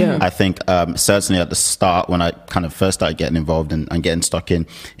it. Yeah. I think certainly at the start when I kind of first started getting involved and getting stuck in,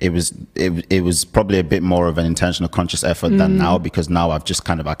 it was probably a bit more of an intentional, conscious effort than now, because now I've just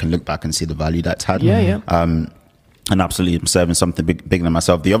I can look back and see the value that's had. And absolutely, I'm serving something bigger than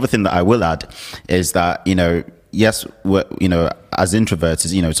myself. The other thing that I will add is that yes, as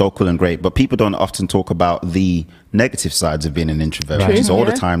introverts, it's all cool and great, but people don't often talk about the negative sides of being an introvert, which is all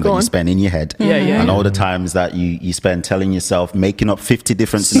the time that you spend in your head, and all the times that you spend telling yourself, making up 50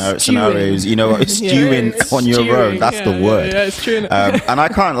 different scenarios, stewing on your own. That's the word. Yeah, it's true. And I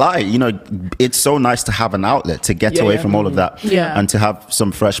can't lie, it's so nice to have an outlet to get away from all of that and to have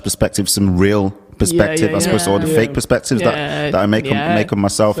some fresh perspective, some real perspective, as opposed to all the fake perspectives that I make of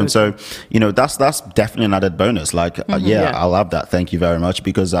myself. And so, that's definitely an added bonus. Like, I love that. Thank you very much,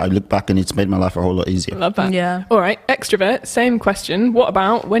 because I look back and it's made my life a whole lot easier. Love that. Yeah. All right, extrovert, same question. What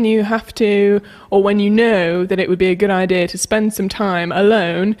about when you have to, or when you know that it would be a good idea to spend some time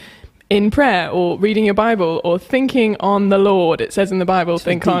alone in prayer or reading your Bible or thinking on the Lord? It says in the Bible,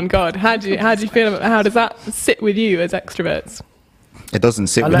 think on God. How do you feel about, how does that sit with you as extroverts? It doesn't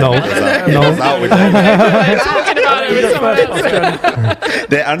sit with No. me. Out with them. Talking about it with someone else.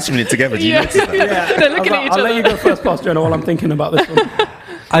 They're answering it together. Do you notice that? They're looking at each I'll other. let you go first, Pastor Jonah, while I'm thinking about this one.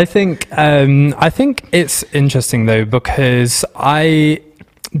 I think it's interesting though, because I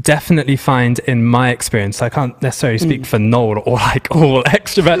definitely find in my experience, I can't necessarily speak for Noel or like all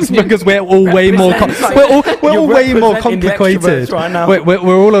extroverts, because we're all way more we're all way more complicated. Right now. We're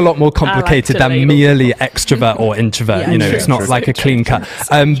all a lot more complicated to than label. merely extrovert or introvert. It's not like a clean cut.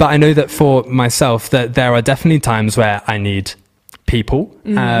 But I know that for myself, that there are definitely times where I need people.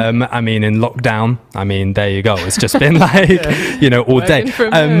 I mean, in lockdown, there you go. It's just been like, all day.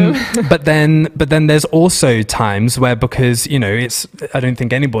 But then there's also times where, because, I don't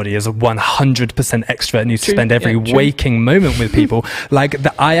think anybody is a 100% extrovert, needs to spend every waking moment with people. Like,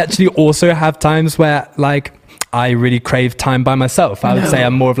 I actually also have times where, like, I really crave time by myself. I would say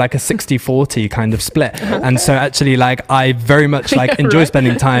I'm more of like a 60-40 kind of split. And so actually, like, I very much like enjoy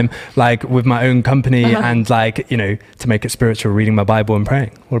spending time like with my own company and like, to make it spiritual, reading my Bible and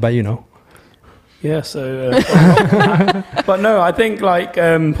praying. What about you, Noel? Yeah, so but no, I think like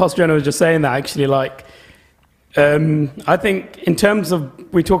Pastor Jonah was just saying that actually, like I think in terms of,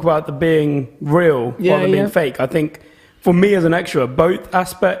 we talk about the being real rather than being fake. I think for me as an extrovert, both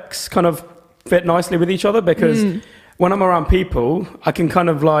aspects kind of fit nicely with each other, because when I'm around people, I can kind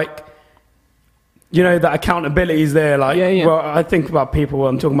of like, that accountability is there. Like, well, I think about people when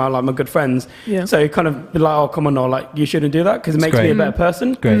I'm talking about like my good friends. So kind of be like, oh, come on, no, like you shouldn't do that, because it makes me a better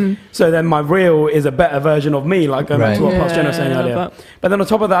person. Great. So then my real is a better version of me, like going back to what Pastor Jenna was saying earlier. But then on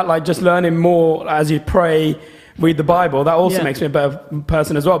top of that, like just learning more as you pray, read the Bible, that also makes me a better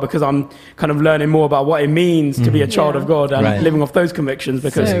person as well, because I'm kind of learning more about what it means to be a child of God and living off those convictions,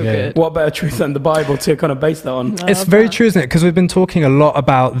 because what better truth than the Bible to kind of base that on. It's very true, isn't it? Because we've been talking a lot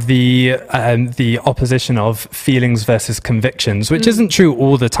about the opposition of feelings versus convictions, which isn't true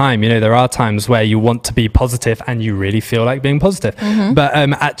all the time. You know, there are times where you want to be positive and you really feel like being positive. But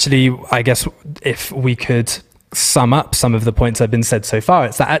actually, I guess if we could sum up some of the points that have been said so far,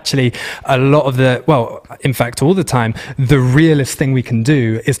 it's that actually a lot of in fact all the time, the realest thing we can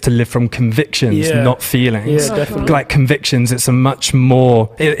do is to live from convictions, not feelings. Like convictions, it's a much more,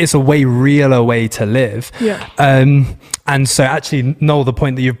 it's a way realer way to live. And so actually, Noel, the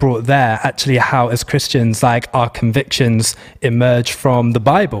point that you've brought there, actually how as Christians, like our convictions emerge from the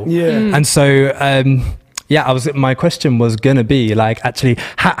Bible. And so my question was gonna be like, actually,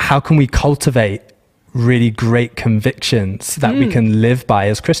 how can we cultivate really great convictions that we can live by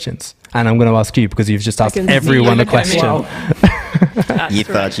as Christians? And I'm going to ask you, because you've just asked everyone a question. You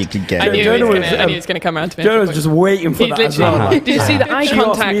thought you could get I it. knew he was going to come around to me. Jonah was just waiting for that as well. Did you see the eye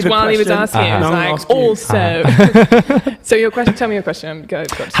contact while he was asking? It was like, also. So your question, tell me your question. Go.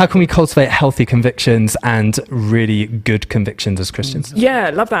 How can we cultivate healthy convictions and really good convictions as Christians? Yeah,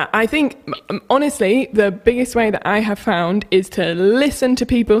 love that. I think, honestly, the biggest way that I have found is to listen to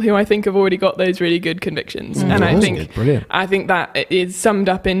people who I think have already got those really good convictions. And I think that is summed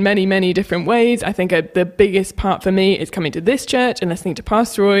up in many different ways. I think the biggest part for me is coming to this church and listening to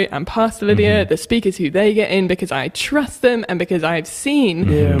Pastor Roy and Pastor Lydia, the speakers who they get in, because I trust them and because I've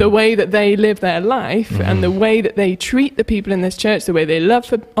seen the way that they live their life and the way that they treat the people in this church, the way they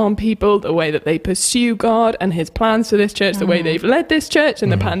love on people, the way that they pursue God and his plans for this church, the way they've led this church in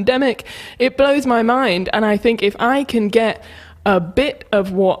the pandemic. It blows my mind. And I think if I can get a bit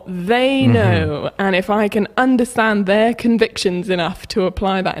of what they know, and if I can understand their convictions enough to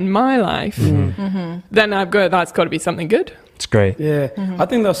apply that in my life, then that's got to be something good. It's great. I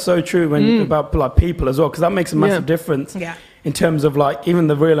think that's so true when about like people as well, because that makes a massive difference in terms of like even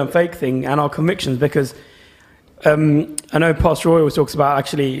the real and fake thing and our convictions. Because I know Pastor Roy always talks about,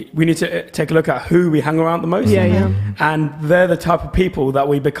 actually we need to take a look at who we hang around the most, and they're the type of people that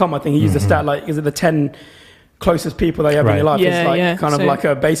we become. I think he used a stat like, is it the 10 closest people that you have in your life? It's like kind of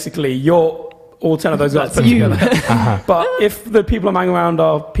like basically you're all 10 of those guys put together. But if the people I'm hanging around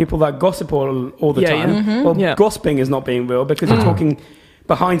are people that gossip all the time, gossiping is not being real, because you're talking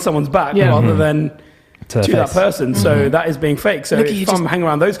behind someone's back rather than to that person. So that is being fake. So if I'm hanging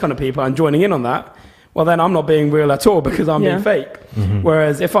around those kind of people and joining in on that, well then I'm not being real at all, because I'm being fake.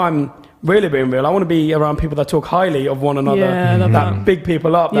 Whereas if I'm really being real, I want to be around people that talk highly of one another, that big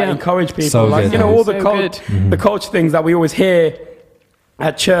people up, that encourage people. So like good. you know, all the the culture things that we always hear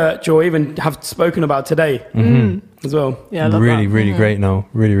at church or even have spoken about today as well. Yeah, I love really great. No,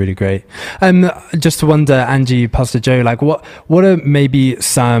 really great. Just to wonder, Angie, Pastor Joe, like what are maybe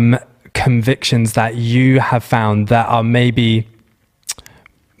some convictions that you have found that are maybe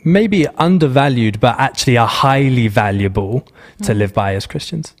undervalued but actually are highly valuable to live by as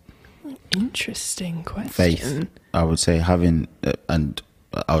Christians? Interesting question. Faith, I would say, having and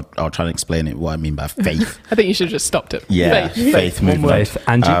I'll try to explain it, what I mean by faith. I think you should have just stopped it. Faith movement. Faith.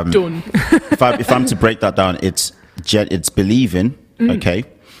 Angie? Done. if I'm to break that down, it's believing, okay,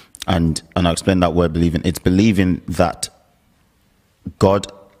 and I'll explain that word believing. It's believing that God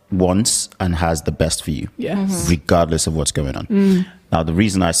wants and has the best for you, regardless of what's going on. Now, the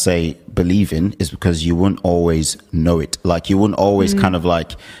reason I say believing is because you won't always know it. Like, you wouldn't always kind of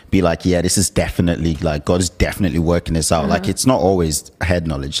like be like, yeah, this is definitely, like, God is definitely working this out. Like, it's not always head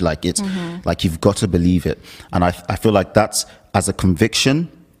knowledge. Like, it's like you've got to believe it. And I feel like that's, as a conviction,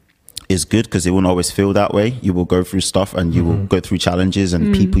 is good, because it won't always feel that way. You will go through stuff and you will go through challenges,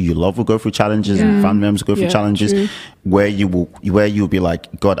 and people you love will go through challenges, and family members go through challenges, where you'll be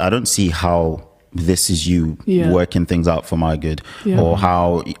like, God, I don't see how this is you working things out for my good, or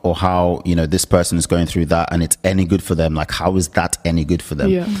how you know, this person is going through that and it's any good for them. Like, how is that any good for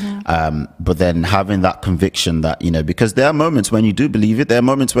them? But then having that conviction that, you know, because there are moments when you do believe it, there are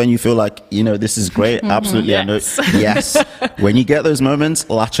moments when you feel like, you know, this is great, absolutely, I know, when you get those moments,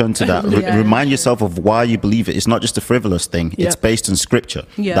 latch onto that. Remind yourself of why you believe it. It's not just a frivolous thing. It's based in scripture.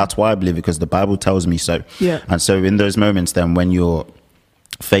 That's why I believe it, because the Bible tells me so. And so in those moments, then when you're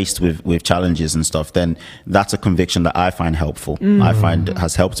faced with challenges and stuff, then that's a conviction that I find helpful. I find it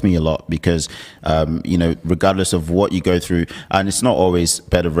has helped me a lot because, you know, regardless of what you go through, and it's not always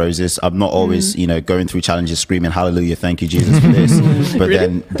bed of roses. I'm not always, you know, going through challenges screaming, hallelujah, thank you, Jesus, for this. But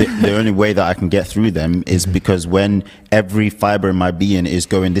then the only way that I can get through them is because when every fiber in my being is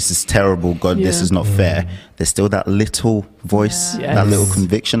going, this is terrible, God, this is not fair, there's still that little voice, that little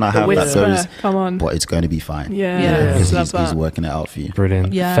conviction I have that goes, come on, but it's going to be fine. Yes. Because he's working it out for you.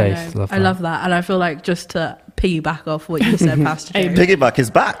 Brilliant. Yeah, Faith. I love that. And I feel like, just to piggyback off what you said, Pastor Joe, Piggyback is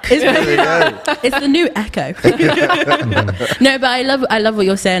back. it's the new Echo. No, but I love what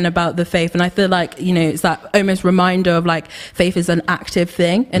you're saying about the faith, and I feel like, you know, it's that almost reminder of like faith is an active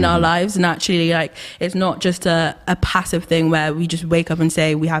thing in our lives, and actually like it's not just a passive thing where we just wake up and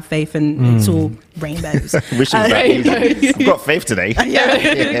say we have faith and it's all rainbows. I've got faith today.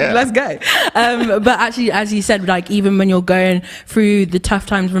 Yeah. Let's go. But actually, as you said, like even when you're going through the tough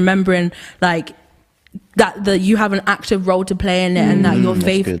times, remembering like that you have an active role to play in it, and that your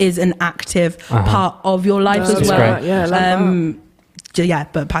faith is an active part of your life as well. great. Yeah,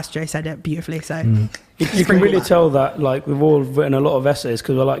 but Pastor Joe said it beautifully. So You can really tell that, like, we've all written a lot of essays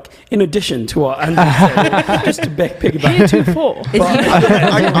because we're like, in addition to what Andrew said, just to piggyback. Heretofore.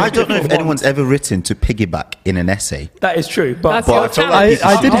 I don't know if anyone's ever written to piggyback in an essay. That is true, but That's your I feel like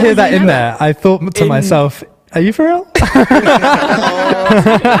challenge. I did hear that in there. I thought to myself, are you for real? I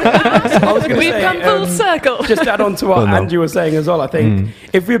was going to We've say, come full circle. just to add on to what Andrew was saying as well, I think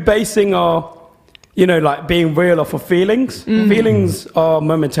if we're basing our, you know, like being real off of feelings, feelings are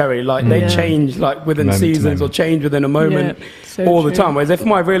momentary, like they change like within Moment to seasons moment. or change within a moment so all the true. time. Whereas if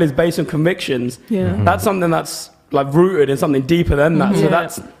my real is based on convictions, that's something that's like rooted in something deeper than that. So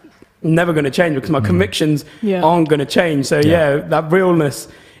that's never going to change because my convictions aren't going to change. So that realness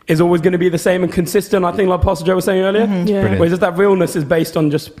is always going to be the same and consistent, I think, like Pastor Joe was saying earlier. Whereas if that realness is based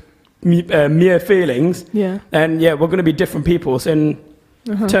on just mere feelings, then we're going to be different people. So in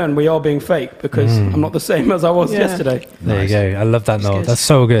turn, we are being fake because I'm not the same as I was yesterday. There you go. I love that, Noel. good. That's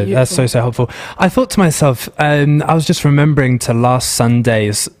so good. Beautiful. That's so helpful. I thought to myself, I was just remembering to last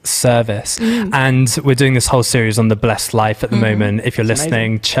Sunday's service, and we're doing this whole series on the blessed life at the moment. If you're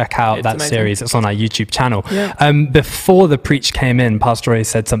listening, check out It's that amazing. series. It's on our YouTube channel. Yeah. Before the preach came in, Pastor Ray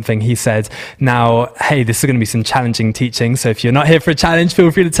said something. He said, now, hey, this is going to be some challenging teaching. So if you're not here for a challenge,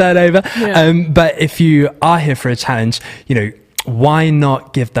 feel free to turn over. But if you are here for a challenge, you know, why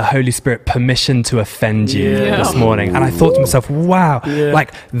not give the Holy Spirit permission to offend you this morning? And I thought to myself, wow,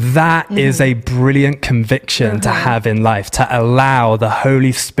 like that is a brilliant conviction to have in life, to allow the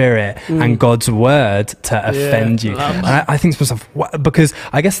Holy Spirit and God's word to offend you. And I think to myself, because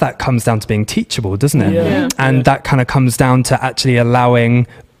I guess that comes down to being teachable, doesn't it? And that kind of comes down to actually allowing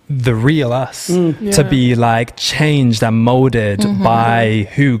the real us to be like changed and molded by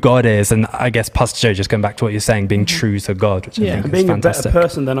who God is. And I guess Pastor Joe, just going back to what you're saying, being true to God, which I think And is being fantastic. a better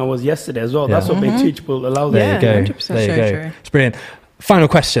person than I was yesterday as well. That's what being teachable allows. There you go. 100%. There you So go. true. It's brilliant. Final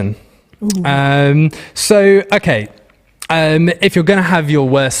question. If you're going to have your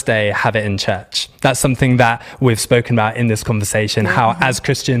worst day, have it in church. That's something that we've spoken about in this conversation, how as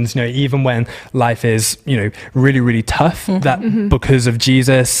Christians, you know, even when life is, you know, really, really tough, that because of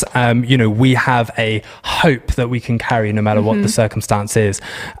Jesus, you know, we have a hope that we can carry no matter what the circumstance is.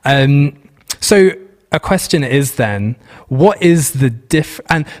 So a question is then, what is the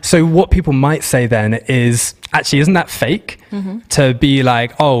and so what people might say then is, actually, isn't that fake? To be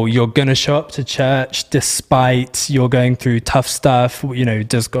like, oh, you're going to show up to church despite you're going through tough stuff. You know,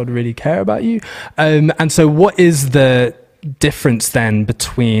 does God really care about you? And so what is the difference then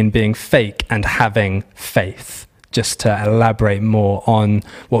between being fake and having faith? Just to elaborate more on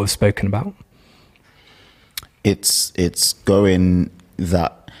what we've spoken about. It's going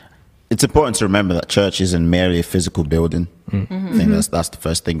that it's important to remember that church isn't merely a physical building. I think that's the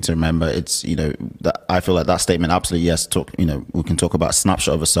first thing to remember. It's, you know, that I feel like that statement, absolutely, yes, we can talk about a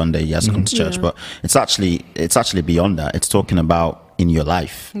snapshot of a Sunday, yes, come to church, but it's actually beyond that. It's talking about in your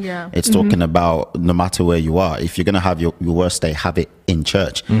life. It's talking about no matter where you are, if you're going to have your worst day, have it in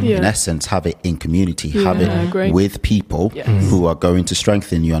church. In essence, have it in community, have it with people who are going to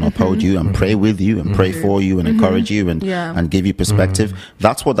strengthen you and uphold you and pray with you and pray for you and encourage you and give you perspective.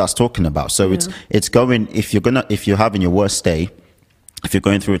 That's what that's talking about. So it's going, if you're having your worst day, if you're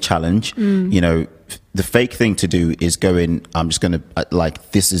going through a challenge, you know, the fake thing to do is going, I'm just going to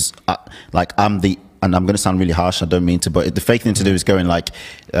like, this is like, and I'm going to sound really harsh, I don't mean to, but the fake thing to do is going like,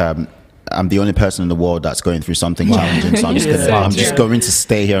 I'm the only person in the world that's going through something challenging, so I'm just going to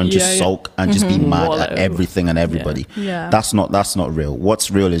stay here and just sulk and just be mad at everything and everybody. That's not real. What's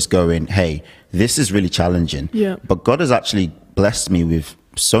real is going, hey, this is really challenging, but God has actually blessed me with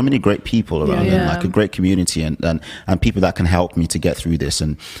so many great people around Yeah. and like a great community and people that can help me to get through this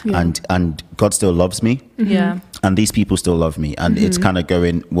and God still loves me. Yeah. And these people still love me. And it's kind of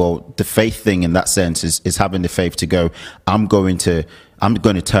going, well, the faith thing in that sense is having the faith to go, I'm going to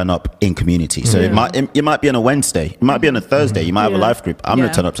turn up in community. So it might be on a Wednesday, it might be on a Thursday, you might have a life group. I'm going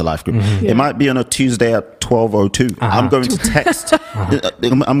to turn up to life group. It might be on a Tuesday at 12:02. I'm going to text.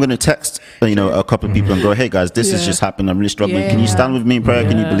 I'm going to text, a couple of people and go, hey guys, this has just happened. I'm really struggling. Can you stand with me in prayer?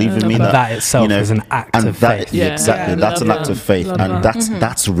 Can you believe with me? But that itself is an act of faith. Exactly. That's an act of faith. And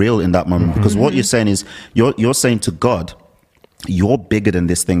that's real in that moment, because what you're saying is you're saying to God, you're bigger than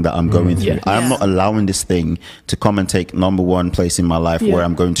this thing that I'm going through. I am not allowing this thing to come and take number one place in my life where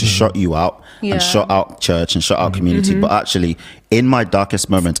I'm going to shut you out and shut out church and shut out community. But actually, in my darkest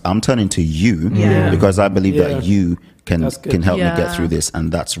moments, I'm turning to you because I believe that you can help me get through this,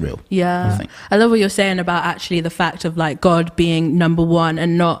 and that's real. I love what you're saying about actually the fact of like God being number one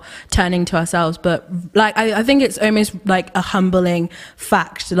and not turning to ourselves, but like I think it's almost like a humbling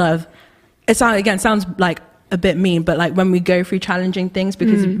fact. Love, sounds like a bit mean, but like when we go through challenging things,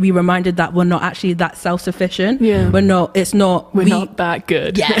 because we reminded that we're not actually that self-sufficient. We're not that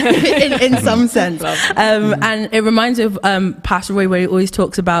good. In some sense. And it reminds me of Pastor Roy, where he always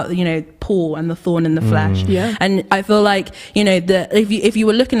talks about Paul and the thorn in the flesh. And I feel like if you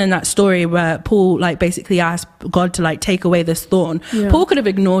were looking in that story where Paul like basically asked God to like take away this thorn, Paul could have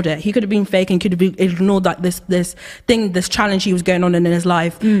ignored it. He could have been fake and could have ignored like this challenge he was going on in his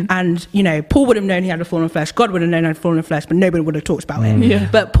life. And Paul would have known he had a thorn in the flesh. God would have known he had a thorn in the flesh, but nobody would have talked about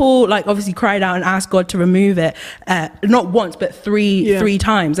it. But Paul like obviously cried out and asked God to remove it, not once but three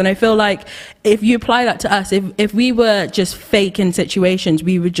times. And I feel like if you apply that to us, if we were just fake in situations,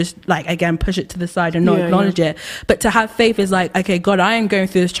 we would just like again push it to the side and not acknowledge it. But to have faith is like, okay, God, I am going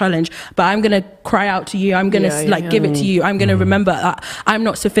through this challenge, but I'm gonna cry out to you. I'm gonna give it to you. I'm gonna remember that I'm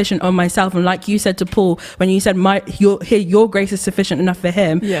not sufficient on myself. And like you said to Paul, when you said your grace is sufficient enough for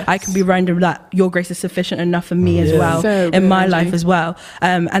him, I can be reminded that your grace is sufficient enough for me as well, in my life as well.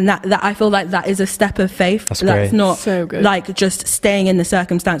 And that I feel like that is a step of faith. That's not like just staying in the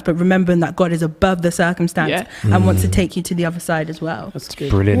circumstance, but remembering that God is above the circumstance and wants to take you to the other side as well. That's good.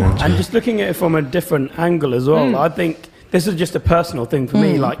 Brilliant. And just looking at it from a different angle as well, I think this is just a personal thing for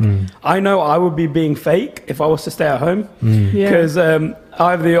me. Like, I know I would be being fake if I was to stay at home, because I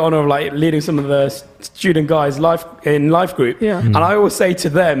have the honor of like leading some of the student guys in life group, and I always say to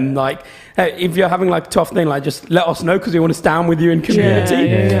them like, hey, if you're having like a tough thing, like just let us know, because we want to stand with you in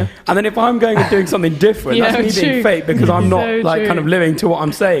community. And then if I'm going and doing something different, that's me being fake, because I'm not kind of living to what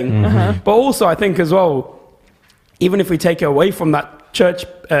I'm saying. But also I think as well, even if we take it away from that church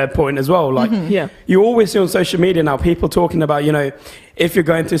point as well, like you always see on social media now people talking about, if you're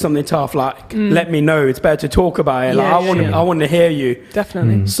going through something tough, like let me know, it's better to talk about it. Like, I want to hear you.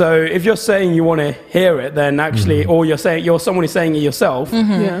 Definitely. So if you're saying you want to hear it, then actually, or you're someone is saying it yourself,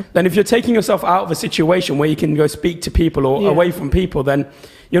 then if you're taking yourself out of a situation where you can go speak to people or away from people, then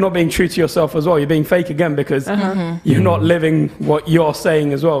you're not being true to yourself as well. You're being fake again, because you're not living what you're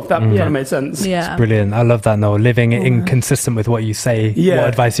saying as well, if that kind of made sense. It's brilliant. I love that, Noel. Living inconsistent with what you say, what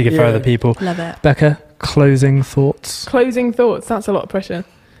advice you give for other people. Love it. Becca, closing thoughts? Closing thoughts. That's a lot of pressure.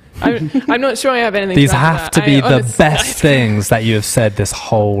 I'm not sure I have anything. These to add have to to be that. the best things that you have said this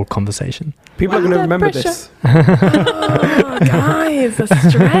whole conversation. People are going to remember pressure. this. Oh, guys, the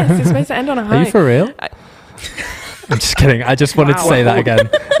stress. It's supposed to end on a high. Are you for real? I'm just kidding. I just wanted to say that again.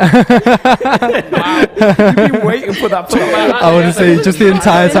 You've been waiting for that. I want to say just the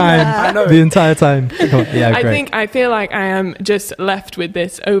entire time. I know. The entire time. Yeah, great. I feel like I am just left with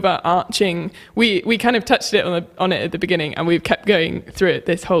this overarching. We kind of touched it on it at the beginning, and we've kept going through it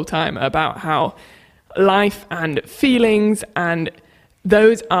this whole time about how life and feelings and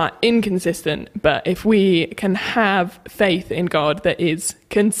those are inconsistent. But if we can have faith in God that is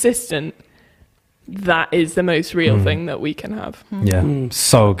consistent, that is the most real thing that we can have. Yeah,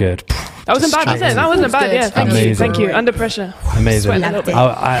 so good. That wasn't bad, was it? That wasn't bad. Yeah, thank you. Under pressure. Amazing.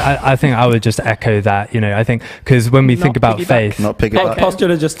 I think I would just echo that. I think because when we think about faith, not pick it up. Pastor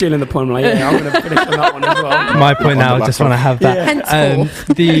is just stealing the point. I'm like, I'm going to finish on that one as well. My point now, I just want to have that.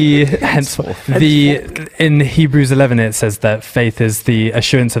 Henceforth. In Hebrews 11, it says that faith is the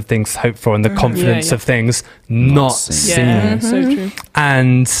assurance of things hoped for and the confidence of things not seen. So true.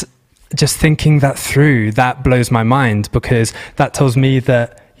 And just thinking that through, that blows my mind, because that tells me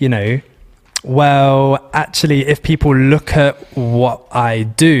that, well, actually, if people look at what I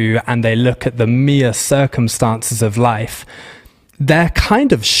do and they look at the mere circumstances of life, there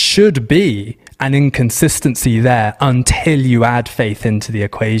kind of should be an inconsistency there until you add faith into the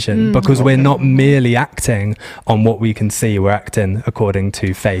equation, because we're not merely acting on what we can see, we're acting according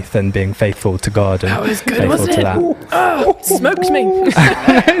to faith and being faithful to God and That was good, faithful wasn't to it? that. Oh, smoked me.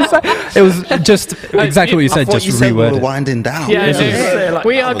 It was just exactly what you I said, thought just you said we were reworded. winding down. Yeah, It's just say, like,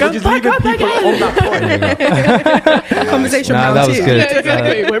 we are we're going just back leaving up people again. on that point. Conversation No, round that was two. good. Yeah,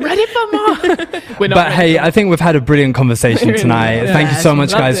 exactly. We're ready for more. We're not But ready hey, for I think we've had a brilliant conversation tonight. Yeah. Thank you so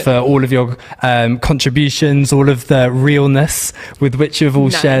much, Loved guys, it. for all of your contributions, all of the realness with which you've all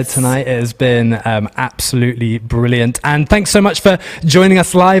shared Nice. tonight. It has been absolutely brilliant. And thanks so much for joining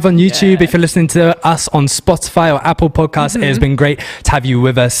us live on YouTube. Yeah. If you're listening to us on Spotify or Apple Podcasts, it has been great to have you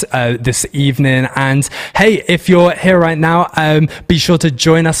with us this evening. And hey, if you're here right now, be sure to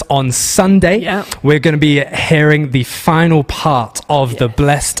join us on Sunday. Yeah. We're going to be hearing the final part of the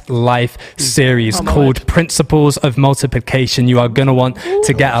Blessed Life series Oh, my called word. Principles of Multiplication. You are going to want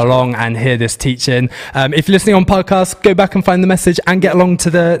to get along and hear this teaching. If you're listening on podcast, go back and find the message and get along to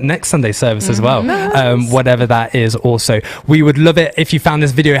the next Sunday service as well, whatever that is. Also, we would love it if you found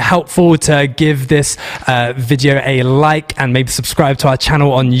this video helpful to give this video a like and maybe subscribe to our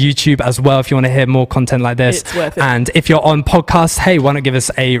channel on YouTube as well if you want to hear more content like this. It's worth it. And if you're on podcast, hey, why not give us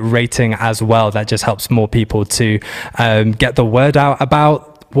a rating as well? That just helps more people to get the word out about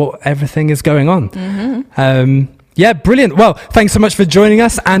what everything is going on. Yeah, brilliant. Well, thanks so much for joining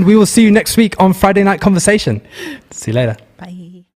us, and we will see you next week on Friday Night Conversation. See you later. Bye.